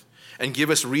worth and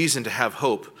give us reason to have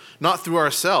hope, not through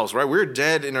ourselves, right? We're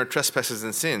dead in our trespasses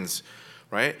and sins,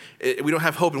 right? We don't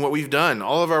have hope in what we've done.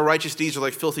 All of our righteous deeds are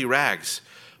like filthy rags,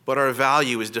 but our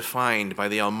value is defined by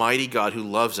the Almighty God who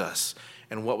loves us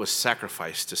and what was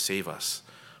sacrificed to save us,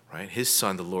 right? His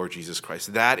Son, the Lord Jesus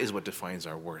Christ. That is what defines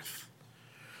our worth.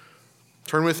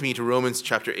 Turn with me to Romans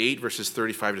chapter 8, verses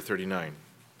 35 to 39.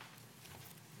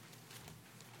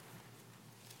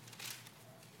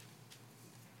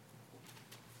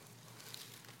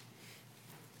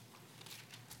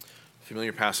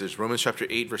 Familiar passage, Romans chapter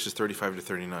 8, verses 35 to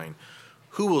 39.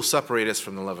 Who will separate us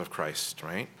from the love of Christ,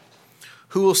 right?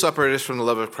 Who will separate us from the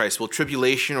love of Christ? Will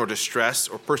tribulation or distress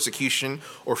or persecution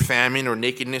or famine or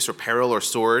nakedness or peril or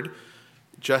sword?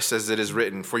 Just as it is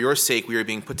written, for your sake we are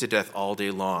being put to death all day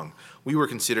long. We were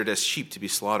considered as sheep to be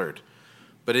slaughtered.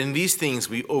 But in these things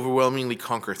we overwhelmingly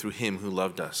conquer through him who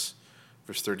loved us.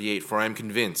 Verse 38, for I am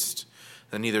convinced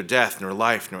that neither death, nor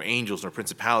life, nor angels, nor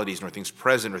principalities, nor things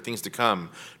present, nor things to come,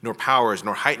 nor powers,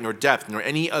 nor height, nor depth, nor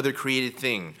any other created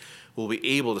thing will be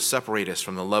able to separate us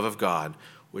from the love of God,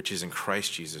 which is in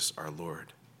Christ Jesus our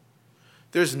Lord.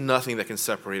 There's nothing that can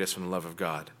separate us from the love of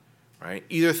God, right?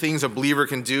 Either things a believer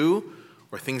can do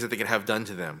or things that they can have done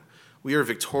to them. We are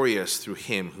victorious through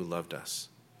him who loved us.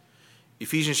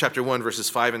 Ephesians chapter 1,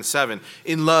 verses 5 and 7.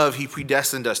 In love, he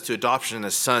predestined us to adoption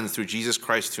as sons through Jesus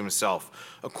Christ to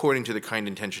himself, according to the kind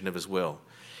intention of his will.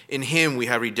 In him we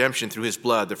have redemption through his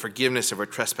blood, the forgiveness of our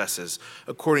trespasses,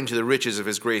 according to the riches of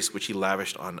his grace, which he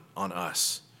lavished on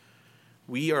us.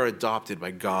 We are adopted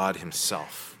by God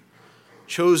himself,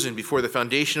 chosen before the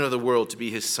foundation of the world to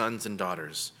be his sons and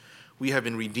daughters. We have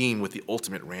been redeemed with the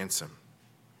ultimate ransom.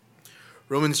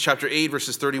 Romans chapter 8,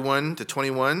 verses 31 to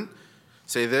 21.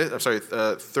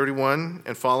 31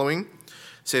 and following,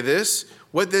 say this,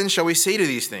 what then shall we say to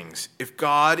these things? If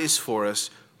God is for us,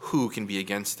 who can be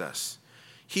against us?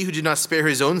 He who did not spare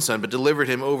his own son, but delivered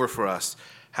him over for us,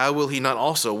 how will he not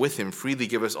also with him freely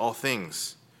give us all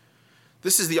things?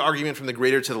 This is the argument from the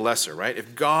greater to the lesser, right?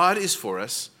 If God is for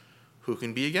us, who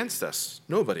can be against us?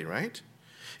 Nobody, right?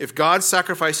 If God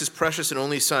sacrificed his precious and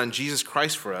only son, Jesus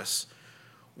Christ, for us,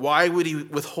 why would he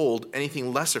withhold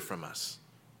anything lesser from us?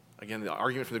 Again, the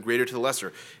argument from the greater to the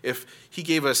lesser. If he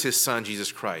gave us his son,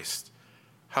 Jesus Christ,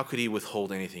 how could he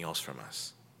withhold anything else from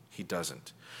us? He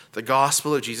doesn't. The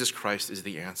gospel of Jesus Christ is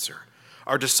the answer.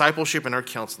 Our discipleship and our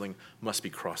counseling must be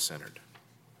cross-centered.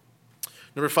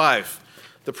 Number 5,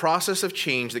 the process of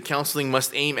change that counseling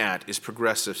must aim at is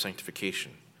progressive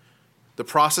sanctification. The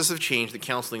process of change that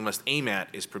counseling must aim at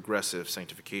is progressive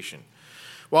sanctification.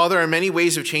 While there are many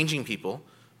ways of changing people,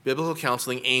 biblical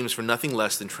counseling aims for nothing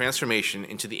less than transformation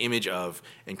into the image of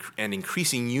and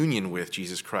increasing union with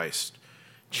Jesus Christ.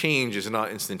 Change is not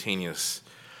instantaneous,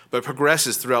 but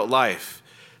progresses throughout life.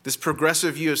 This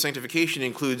progressive view of sanctification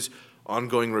includes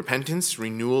ongoing repentance,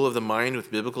 renewal of the mind with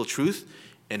biblical truth,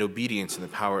 and obedience in the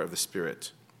power of the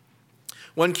Spirit.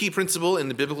 One key principle in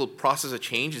the biblical process of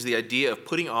change is the idea of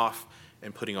putting off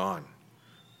and putting on.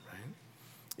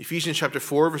 Ephesians chapter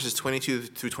 4, verses 22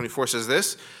 through 24 says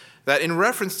this, that in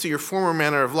reference to your former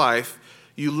manner of life,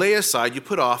 you lay aside, you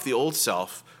put off the old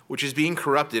self, which is being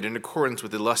corrupted in accordance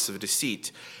with the lusts of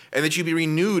deceit, and that you be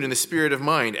renewed in the spirit of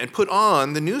mind, and put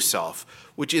on the new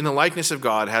self, which in the likeness of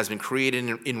God has been created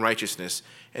in righteousness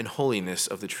and holiness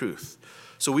of the truth.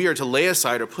 So we are to lay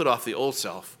aside or put off the old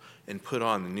self and put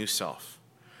on the new self.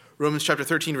 Romans chapter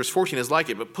 13, verse 14 is like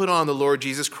it, but put on the Lord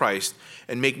Jesus Christ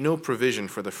and make no provision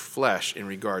for the flesh in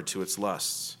regard to its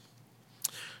lusts.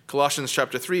 Colossians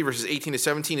chapter 3, verses 18 to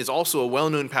 17 is also a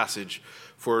well-known passage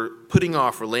for putting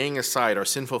off or laying aside our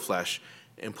sinful flesh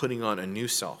and putting on a new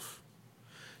self.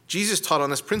 Jesus taught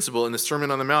on this principle in the Sermon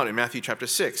on the Mount in Matthew chapter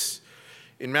 6.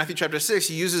 In Matthew chapter 6,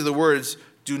 he uses the words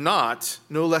do not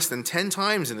no less than 10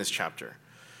 times in this chapter.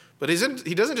 But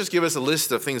he doesn't just give us a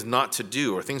list of things not to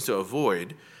do or things to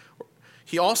avoid.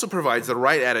 He also provides the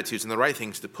right attitudes and the right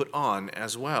things to put on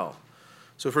as well.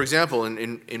 So, for example,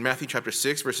 in Matthew chapter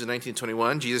 6, verses 19 to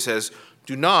 21, Jesus says,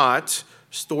 do not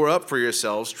store up for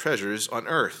yourselves treasures on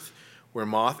earth, where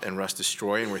moth and rust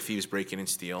destroy and where thieves break in and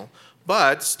steal,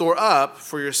 but store up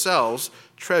for yourselves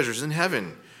treasures in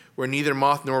heaven, where neither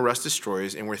moth nor rust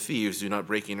destroys and where thieves do not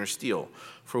break in or steal.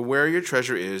 For where your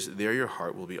treasure is, there your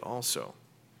heart will be also.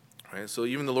 Right? So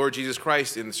even the Lord Jesus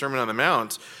Christ in the Sermon on the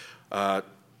Mount,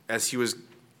 as he was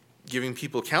giving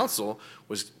people counsel,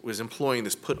 was employing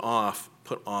this put off,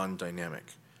 put on dynamic.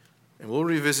 And we'll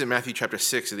revisit Matthew chapter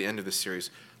 6 at the end of this series,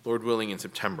 Lord willing, in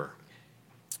September.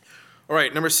 All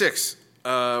right, number 6.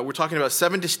 We're talking about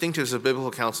 7 distinctives of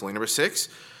biblical counseling. Number 6,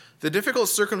 the difficult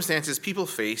circumstances people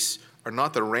face are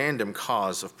not the random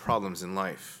cause of problems in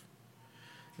life.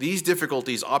 These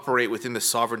difficulties operate within the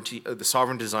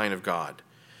sovereign design of God.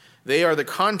 They are the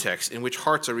context in which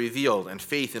hearts are revealed and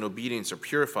faith and obedience are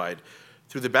purified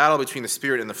through the battle between the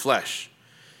spirit and the flesh.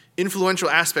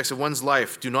 Influential aspects of one's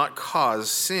life do not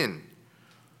cause sin.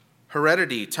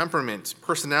 Heredity, temperament,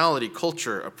 personality,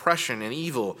 culture, oppression and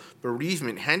evil,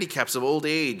 bereavement, handicaps of old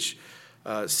age,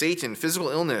 Satan, physical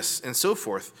illness, and so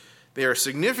forth, they are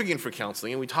significant for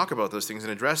counseling, and we talk about those things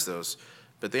and address those,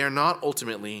 but they are not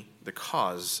ultimately the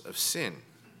cause of sin.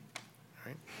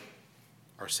 Right?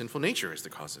 Our sinful nature is the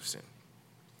cause of sin.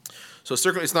 So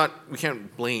we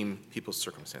can't blame people's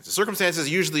circumstances. Circumstances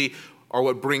usually are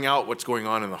what bring out what's going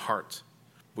on in the heart.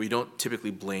 We don't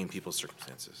typically blame people's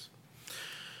circumstances.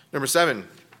 Number 7,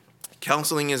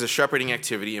 counseling is a shepherding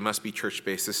activity. It must be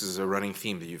church-based. This is a running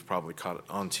theme that you've probably caught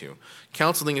on to.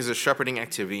 Counseling is a shepherding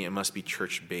activity. It must be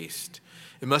church-based.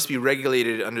 It must be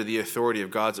regulated under the authority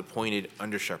of God's appointed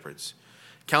under-shepherds.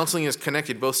 Counseling is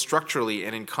connected both structurally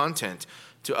and in content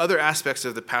to other aspects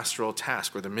of the pastoral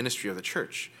task or the ministry of the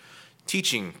church.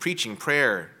 Teaching, preaching,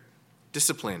 prayer,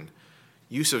 discipline,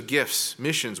 use of gifts,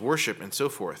 missions, worship, and so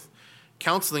forth.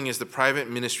 Counseling is the private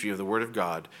ministry of the Word of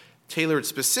God, tailored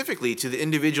specifically to the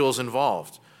individuals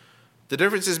involved. The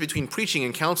differences between preaching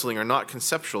and counseling are not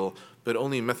conceptual, but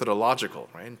only methodological,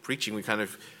 right? In preaching,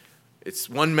 it's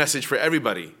one message for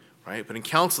everybody, right? But in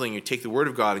counseling, you take the Word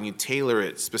of God and you tailor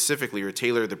it specifically, or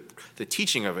tailor the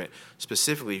teaching of it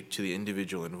specifically to the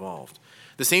individual involved.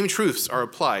 The same truths are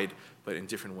applied, but in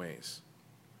different ways.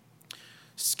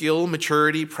 Skill,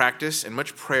 maturity, practice, and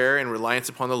much prayer and reliance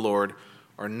upon the Lord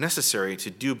are necessary to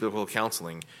do biblical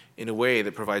counseling in a way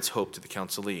that provides hope to the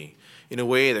counselee, in a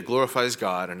way that glorifies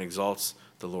God and exalts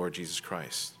the Lord Jesus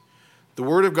Christ. The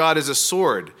Word of God is a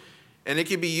sword, and it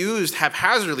can be used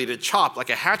haphazardly to chop like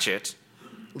a hatchet,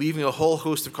 leaving a whole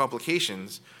host of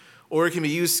complications, or it can be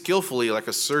used skillfully like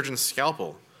a surgeon's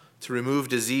scalpel to remove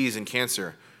disease and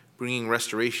cancer, bringing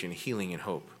restoration, healing, and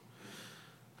hope.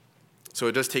 So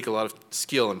it does take a lot of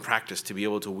skill and practice to be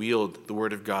able to wield the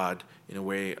Word of God in a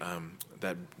way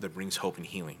that brings hope and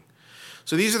healing.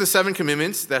 So these are the 7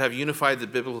 commitments that have unified the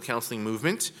biblical counseling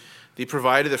movement. They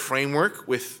provided a framework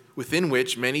within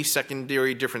which many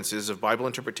secondary differences of Bible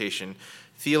interpretation,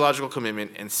 theological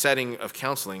commitment, and setting of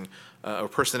counseling or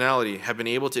personality have been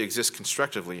able to exist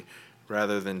constructively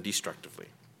rather than destructively.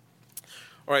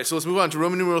 All right, so let's move on to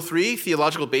Roman numeral 3,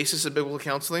 theological basis of biblical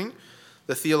counseling.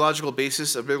 The theological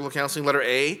basis of biblical counseling, letter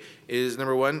A, is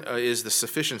number 1, is the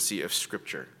sufficiency of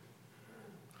Scripture.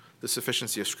 The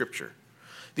sufficiency of Scripture.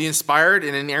 The inspired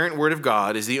and inerrant Word of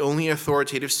God is the only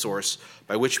authoritative source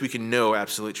by which we can know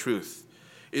absolute truth.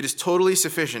 It is totally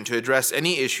sufficient to address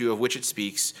any issue of which it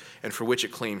speaks and for which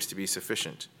it claims to be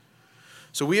sufficient.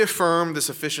 So we affirm the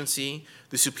sufficiency,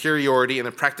 the superiority, and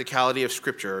the practicality of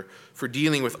Scripture for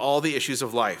dealing with all the issues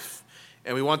of life.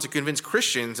 And we want to convince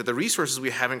Christians that the resources we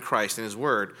have in Christ and His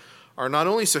Word are not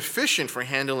only sufficient for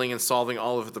handling and solving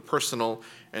all of the personal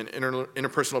and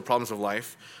interpersonal problems of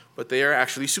life, but they are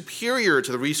actually superior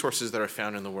to the resources that are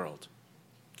found in the world.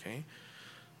 Okay?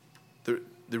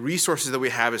 The resources that we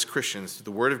have as Christians, through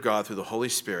the Word of God, through the Holy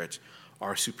Spirit,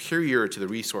 are superior to the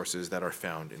resources that are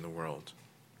found in the world.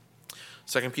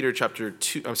 2 Peter chapter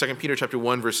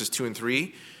 1, verses 2 and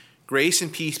 3, grace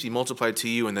and peace be multiplied to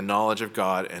you in the knowledge of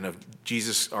God and of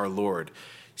Jesus our Lord,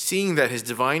 seeing that his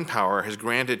divine power has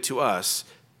granted to us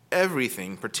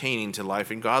everything pertaining to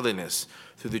life and godliness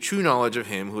through the true knowledge of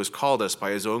him who has called us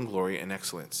by his own glory and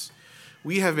excellence.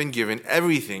 We have been given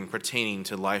everything pertaining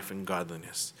to life and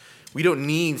godliness. We don't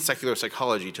need secular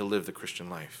psychology to live the Christian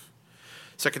life.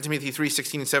 2 Timothy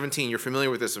 3:16 and 17, you're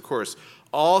familiar with this, of course.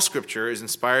 All Scripture is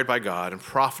inspired by God and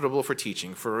profitable for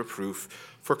teaching, for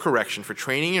reproof, for correction, for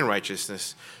training in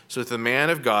righteousness, so that the man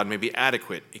of God may be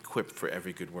adequate, equipped for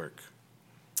every good work.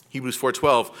 Hebrews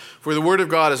 4:12, for the word of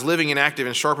God is living and active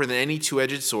and sharper than any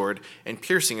two-edged sword, and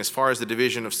piercing as far as the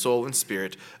division of soul and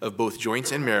spirit, of both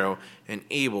joints and marrow, and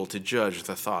able to judge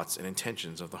the thoughts and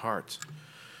intentions of the heart.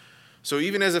 So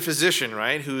even as a physician,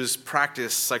 right, who's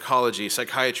practiced psychology,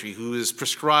 psychiatry, who has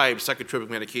prescribed psychotropic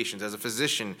medications, as a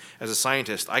physician, as a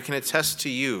scientist, I can attest to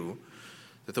you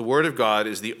that the Word of God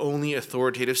is the only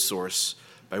authoritative source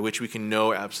by which we can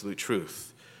know absolute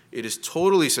truth. It is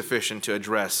totally sufficient to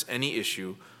address any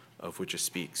issue of which it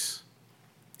speaks.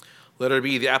 Let it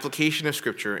be the application of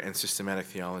Scripture and systematic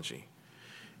theology.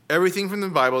 Everything from the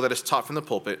Bible that is taught from the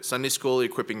pulpit, Sunday school,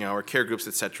 equipping hour, care groups,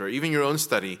 etc., even your own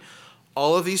study,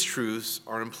 all of these truths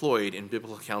are employed in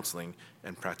biblical counseling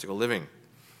and practical living.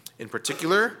 In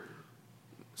particular,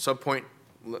 subpoint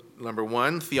number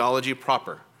 1, theology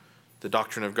proper, the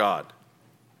doctrine of God.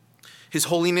 His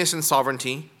holiness and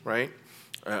sovereignty, right,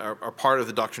 are part of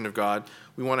the doctrine of God.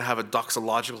 We want to have a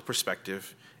doxological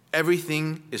perspective.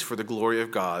 Everything is for the glory of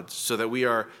God, so that we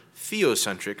are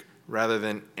theocentric rather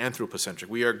than anthropocentric.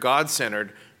 We are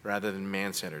God-centered rather than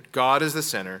man-centered. God is the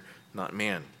center, not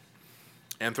man.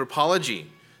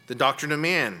 Anthropology, the doctrine of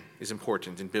man, is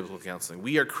important in biblical counseling.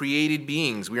 We are created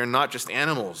beings. We are not just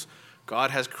animals. God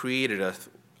has created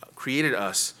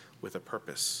us with a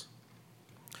purpose.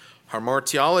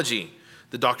 Hamartiology,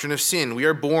 the doctrine of sin. We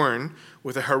are born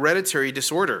with a hereditary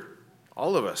disorder,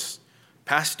 all of us,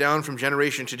 passed down from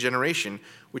generation to generation,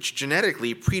 which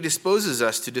genetically predisposes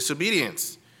us to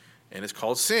disobedience, and it's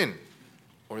called sin,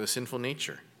 or the sinful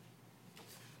nature.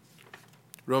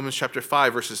 Romans chapter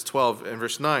 5, verses 12 and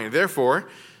verse 9. Therefore,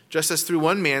 just as through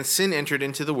one man sin entered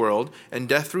into the world, and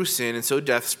death through sin, and so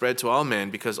death spread to all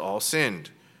men because all sinned.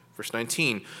 Verse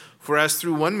 19. For as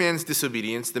through one man's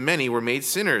disobedience the many were made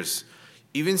sinners,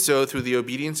 even so through the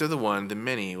obedience of the one the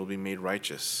many will be made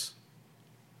righteous.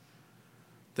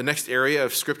 The next area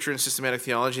of Scripture and systematic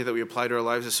theology that we apply to our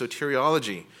lives is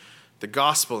soteriology, the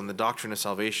gospel and the doctrine of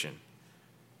salvation.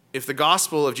 If the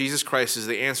gospel of Jesus Christ is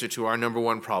the answer to our number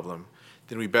one problem,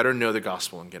 then we better know the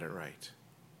gospel and get it right.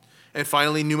 And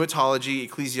finally, pneumatology,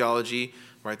 ecclesiology,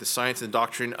 right, the science and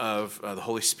doctrine of the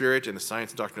Holy Spirit and the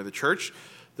science and doctrine of the church.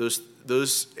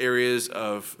 Those areas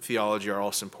of theology are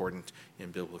also important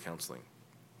in biblical counseling.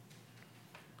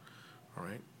 All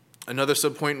right. Another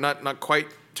subpoint, not quite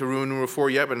to Roman number 4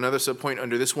 yet, but another subpoint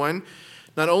under this one.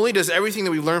 Not only does everything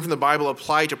that we've learned from the Bible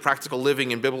apply to practical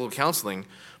living and biblical counseling,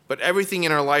 but everything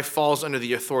in our life falls under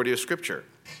the authority of Scripture.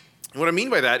 What I mean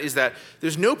by that is that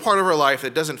there's no part of our life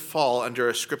that doesn't fall under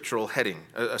a scriptural heading,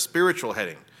 a spiritual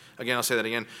heading. Again, I'll say that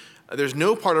again. There's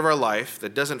no part of our life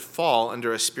that doesn't fall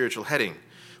under a spiritual heading.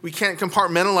 We can't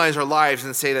compartmentalize our lives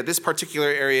and say that this particular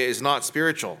area is not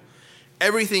spiritual.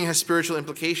 Everything has spiritual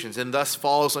implications and thus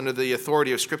falls under the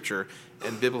authority of Scripture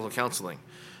and biblical counseling.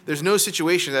 There's no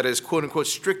situation that is quote-unquote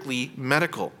strictly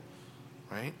medical,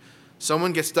 right?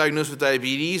 Someone gets diagnosed with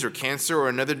diabetes or cancer or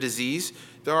another disease,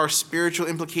 there are spiritual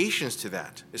implications to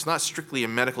that. It's not strictly a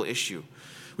medical issue.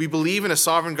 We believe in a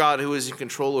sovereign God who is in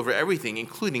control over everything,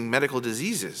 including medical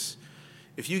diseases.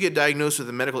 If you get diagnosed with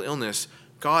a medical illness,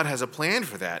 God has a plan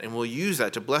for that and will use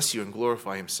that to bless you and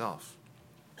glorify himself.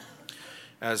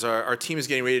 As our team is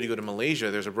getting ready to go to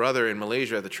Malaysia, there's a brother in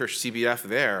Malaysia at the church CBF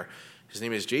there. His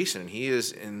name is Jason, and he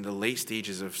is in the late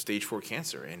stages of stage 4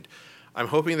 cancer. And I'm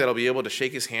hoping that I'll be able to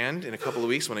shake his hand in a couple of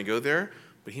weeks when I go there,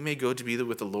 but he may go to be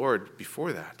with the Lord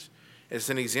before that. It's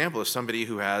an example of somebody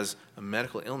who has a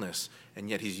medical illness, and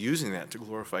yet he's using that to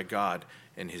glorify God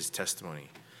and his testimony.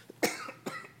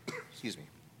 Excuse me.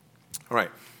 All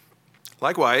right.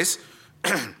 Likewise,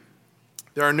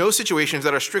 there are no situations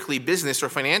that are strictly business or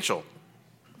financial.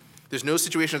 There's no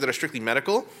situations that are strictly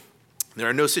medical. There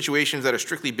are no situations that are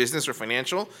strictly business or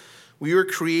financial. We were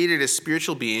created as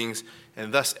spiritual beings,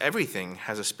 and thus everything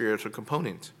has a spiritual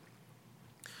component.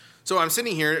 So I'm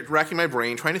sitting here racking my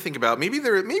brain trying to think about maybe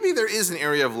there is an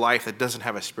area of life that doesn't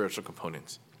have a spiritual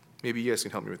component. Maybe you guys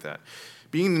can help me with that.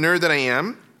 Being the nerd that I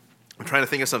am, I'm trying to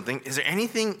think of something. Is there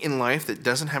anything in life that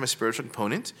doesn't have a spiritual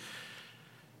component?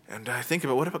 And I think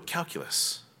about, what about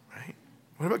calculus, right?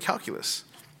 What about calculus?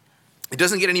 It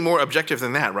doesn't get any more objective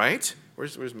than that, right?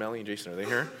 Where's Melly and Jason? Are they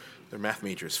here? They're math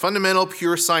majors. Fundamental,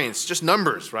 pure science, just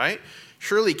numbers, right?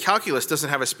 Surely calculus doesn't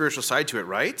have a spiritual side to it,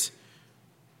 right?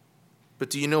 But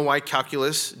do you know why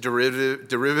calculus,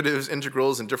 derivatives,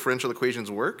 integrals, and differential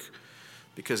equations work?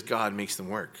 Because God makes them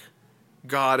work.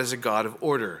 God is a God of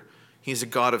order. He's a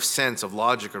God of sense, of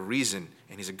logic, of reason,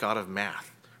 and he's a God of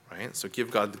math, right? So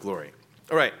give God the glory.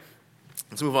 All right,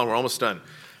 let's move on. We're almost done.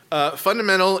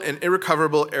 Fundamental and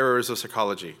irrecoverable errors of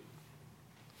psychology.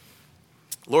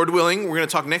 Lord willing, we're going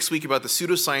to talk next week about the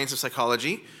pseudoscience of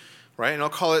psychology, right? And I'll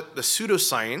call it the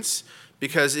pseudoscience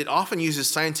because it often uses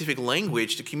scientific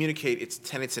language to communicate its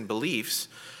tenets and beliefs.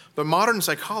 But modern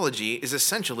psychology is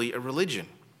essentially a religion.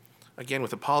 Again,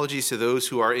 with apologies to those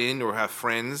who are in or have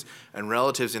friends and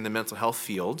relatives in the mental health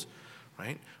field,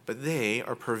 right? But they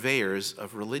are purveyors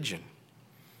of religion.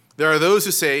 There are those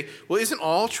who say, well, isn't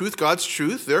all truth God's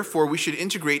truth? Therefore, we should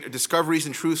integrate discoveries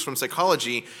and truths from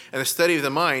psychology and the study of the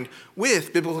mind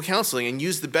with biblical counseling and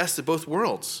use the best of both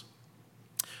worlds.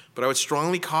 But I would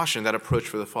strongly caution that approach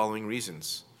for the following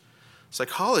reasons.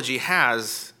 Psychology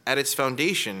has, at its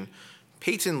foundation,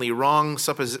 patently wrong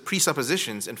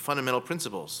presuppositions and fundamental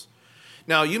principles.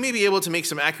 Now, you may be able to make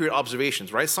some accurate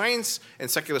observations, right? Science and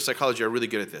secular psychology are really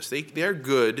good at this. They're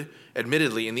good,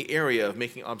 admittedly, in the area of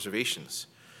making observations.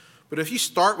 But if you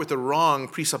start with the wrong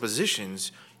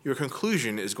presuppositions, your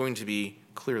conclusion is going to be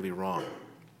clearly wrong.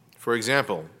 For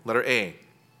example, letter A,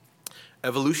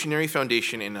 evolutionary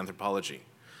foundation in anthropology.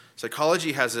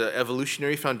 Psychology has an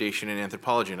evolutionary foundation in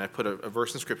anthropology, and I put a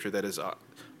verse in Scripture that is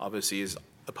obviously is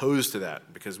opposed to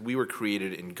that because we were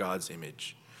created in God's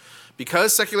image.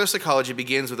 Because secular psychology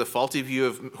begins with a faulty view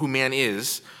of who man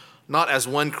is, not as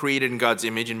one created in God's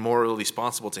image and morally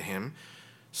responsible to him,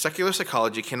 secular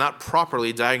psychology cannot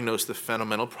properly diagnose the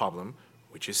fundamental problem,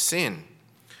 which is sin.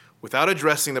 Without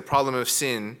addressing the problem of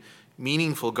sin,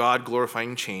 meaningful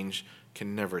God-glorifying change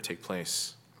can never take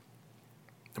place.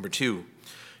 Number 2,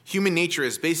 human nature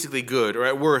is basically good, or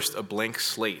at worst, a blank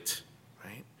slate,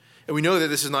 right? And we know that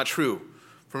this is not true.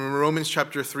 From Romans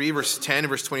chapter 3, verse 10 and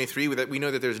verse 23, we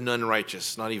know that there's none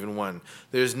righteous, not even one.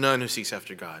 There's none who seeks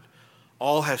after God.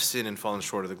 All have sinned and fallen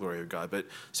short of the glory of God. But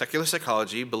secular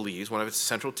psychology believes one of its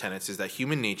central tenets is that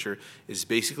human nature is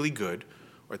basically good,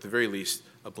 or at the very least,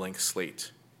 a blank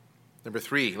slate. Number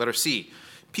 3, letter C,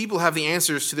 people have the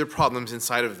answers to their problems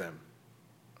inside of them,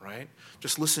 right?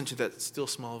 Just listen to that still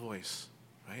small voice,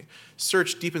 right?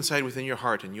 Search deep inside within your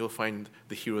heart and you'll find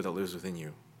the hero that lives within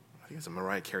you. I think it's a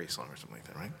Mariah Carey song or something like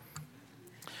that, right?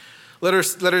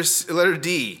 Letter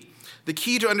D, the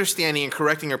key to understanding and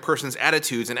correcting a person's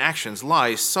attitudes and actions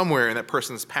lies somewhere in that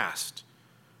person's past,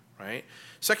 right?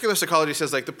 Secular psychology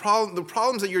says, like, the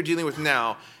problems that you're dealing with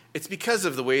now, it's because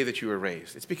of the way that you were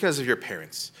raised. It's because of your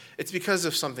parents. It's because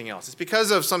of something else. It's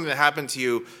because of something that happened to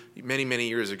you many, many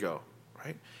years ago,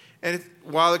 right? And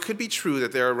while it could be true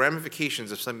that there are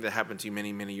ramifications of something that happened to you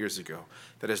many, many years ago,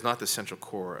 that is not the central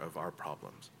core of our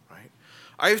problems, right?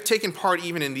 I've taken part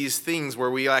even in these things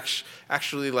where we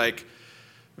actually like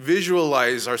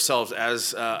visualize ourselves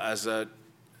as an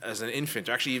infant.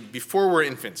 Actually, before we're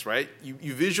infants, right?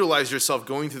 You visualize yourself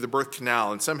going through the birth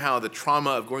canal, and somehow the trauma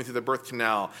of going through the birth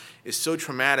canal is so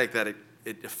traumatic that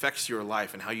it affects your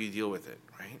life and how you deal with it,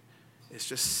 right? It's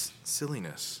just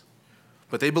silliness.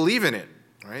 But they believe in it,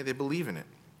 right? They believe in it.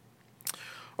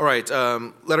 All right,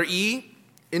 letter E,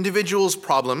 individuals'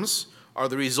 problems are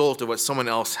the result of what someone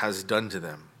else has done to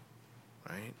them,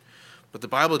 right? But the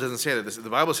Bible doesn't say that. The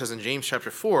Bible says in James chapter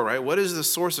 4, right? What is the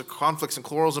source of conflicts and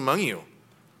quarrels among you,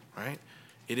 right?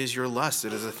 It is your lust.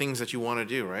 It is the things that you want to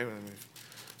do, right? I'm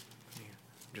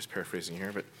just paraphrasing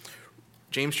here, but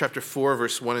James chapter 4,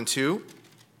 verse 1 and 2.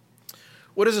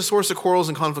 What is the source of quarrels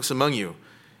and conflicts among you?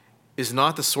 Is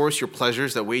not the source your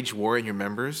pleasures that wage war in your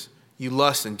members? You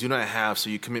lust and do not have, so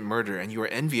you commit murder, and you are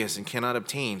envious and cannot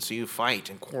obtain, so you fight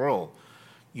and quarrel.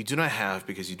 You do not have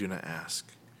because you do not ask.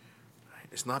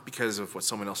 It's not because of what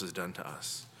someone else has done to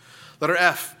us. Letter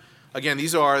F. Again,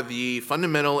 these are the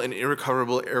fundamental and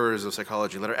irrecoverable errors of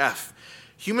psychology. Letter F.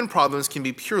 Human problems can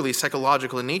be purely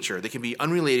psychological in nature. They can be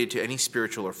unrelated to any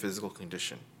spiritual or physical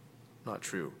condition. Not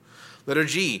true. Letter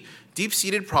G.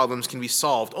 Deep-seated problems can be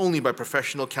solved only by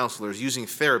professional counselors using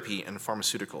therapy and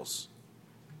pharmaceuticals.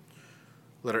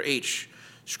 Letter H.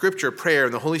 Scripture, prayer,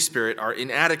 and the Holy Spirit are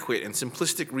inadequate and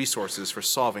simplistic resources for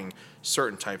solving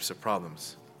certain types of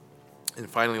problems. And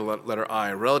finally, letter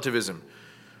I, relativism,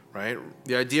 right?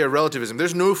 The idea of relativism.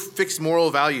 There's no fixed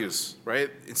moral values, right?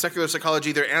 In secular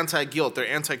psychology, they're anti-guilt, they're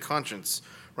anti-conscience.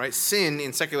 right? Sin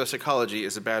in secular psychology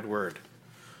is a bad word.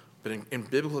 But in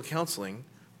biblical counseling,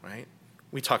 right,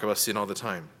 we talk about sin all the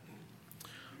time.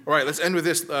 All right, let's end with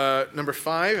this. Number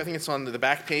 5, I think it's on the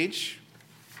back page.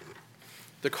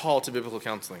 The call to biblical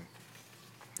counseling.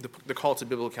 The call to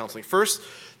biblical counseling. First,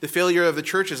 the failure of the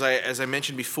church, as I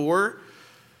mentioned before,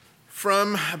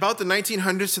 from about the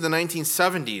 1900s to the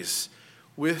 1970s,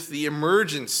 with the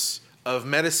emergence of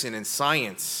medicine and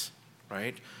science,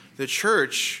 right? The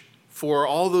church, for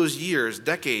all those years,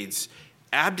 decades,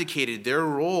 abdicated their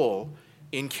role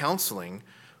in counseling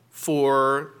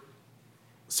for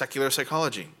secular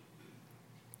psychology.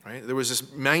 Right? There was this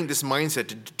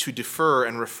mindset to defer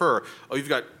and refer. Oh, you've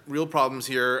got real problems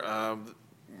here.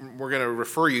 We're going to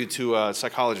refer you to a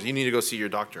psychologist. You need to go see your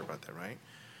doctor about that, right?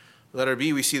 Letter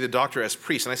B, we see the doctor as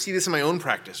priest. And I see this in my own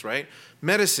practice, right?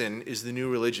 Medicine is the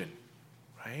new religion,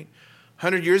 right?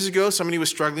 100 years ago, somebody was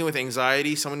struggling with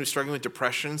anxiety, someone was struggling with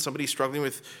depression, somebody struggling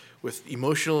with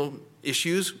emotional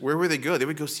issues. Where would they go? They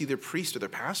would go see their priest or their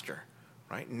pastor,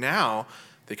 right? Now,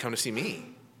 they come to see me,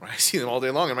 right? I see them all day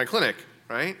long in my clinic,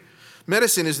 right?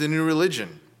 Medicine is the new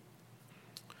religion.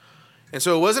 And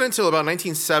so it wasn't until about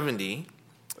 1970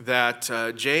 that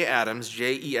J.E.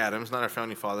 Adams, not our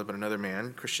founding father, but another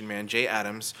man, Christian man, J.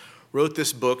 Adams, wrote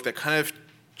this book that kind of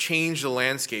changed the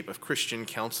landscape of Christian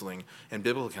counseling and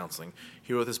biblical counseling.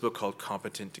 He wrote this book called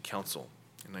Competent to Counsel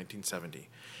in 1970.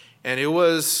 And it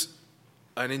was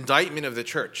an indictment of the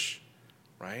church,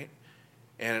 right?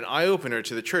 And an eye-opener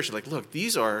to the church. Like, look,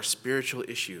 these are spiritual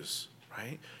issues,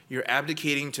 right? You're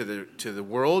abdicating to the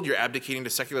world. You're abdicating to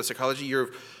secular psychology.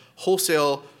 You're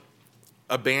wholesale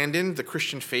abandoned the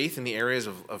Christian faith in the areas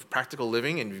of practical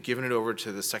living, and you've given it over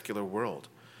to the secular world.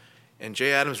 And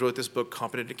J. Adams wrote this book,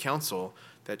 Competent to Counsel,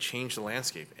 that changed the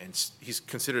landscape. And he's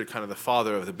considered kind of the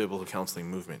father of the biblical counseling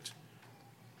movement.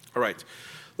 All right.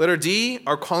 Letter D,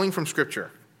 our calling from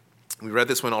Scripture. We read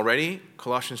this one already,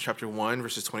 Colossians chapter 1,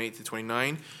 verses 28 to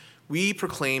 29. We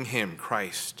proclaim him,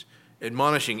 Christ,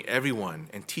 admonishing everyone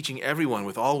and teaching everyone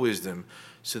with all wisdom,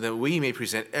 so that we may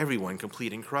present everyone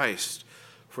complete in Christ.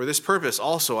 For this purpose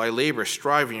also I labor,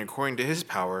 striving according to his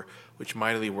power, which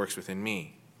mightily works within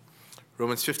me.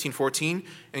 Romans 15:14,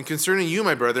 and concerning you,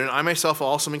 my brethren, I myself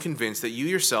also am convinced that you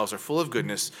yourselves are full of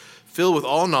goodness, filled with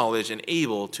all knowledge, and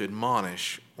able to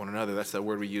admonish one another. That's that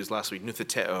word we used last week,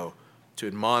 nutheteo, to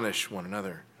admonish one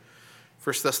another.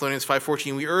 1 Thessalonians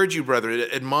 5:14, we urge you, brethren,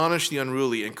 admonish the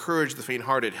unruly, encourage the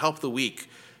faint-hearted, help the weak,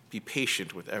 be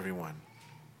patient with everyone.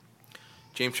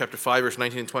 James chapter 5, verse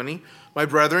 19 and 20. My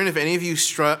brethren, if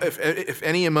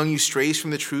any among you strays from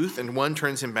the truth and one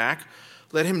turns him back,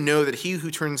 let him know that he who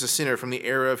turns a sinner from the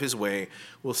error of his way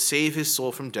will save his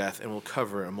soul from death and will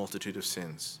cover a multitude of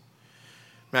sins.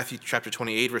 Matthew chapter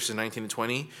 28, verses 19 and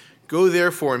 20. Go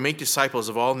therefore and make disciples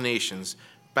of all the nations,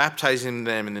 baptizing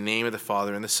them in the name of the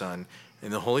Father and the Son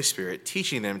and the Holy Spirit,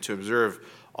 teaching them to observe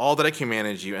all that I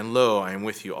commanded you, and lo, I am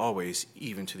with you always,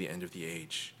 even to the end of the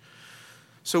age.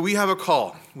 So we have a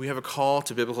call. We have a call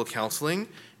to biblical counseling,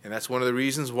 and that's one of the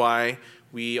reasons why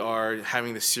we are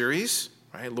having this series.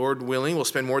 Right? Lord willing, we'll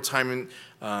spend more time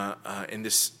in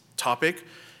this topic.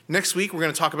 Next week, we're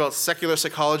going to talk about secular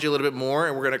psychology a little bit more,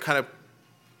 and we're going to kind of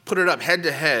put it up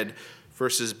head-to-head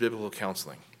versus biblical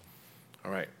counseling.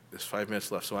 All right, there's 5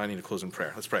 minutes left, so I need to close in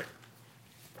prayer. Let's pray.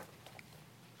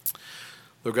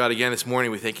 Lord God, again this morning,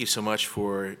 we thank you so much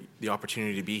for the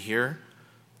opportunity to be here,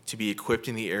 to be equipped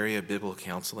in the area of biblical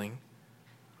counseling,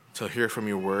 to hear from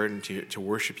your word, and to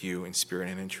worship you in spirit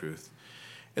and in truth.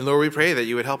 And Lord, we pray that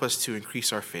you would help us to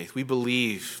increase our faith. We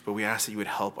believe, but we ask that you would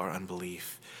help our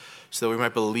unbelief, so that we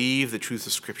might believe the truth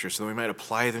of Scripture, so that we might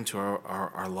apply them to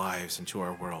our lives and to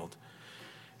our world.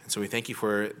 And so we thank you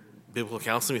for biblical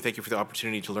counseling. We thank you for the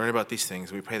opportunity to learn about these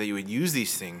things. We pray that you would use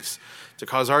these things to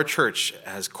cause our church,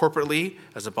 as corporately,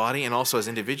 as a body, and also as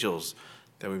individuals,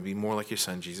 that we be more like your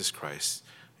Son, Jesus Christ.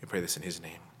 We pray this in his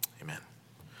name. Amen.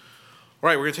 All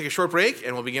right, we're going to take a short break,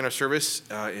 and we'll begin our service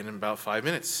in about 5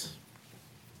 minutes.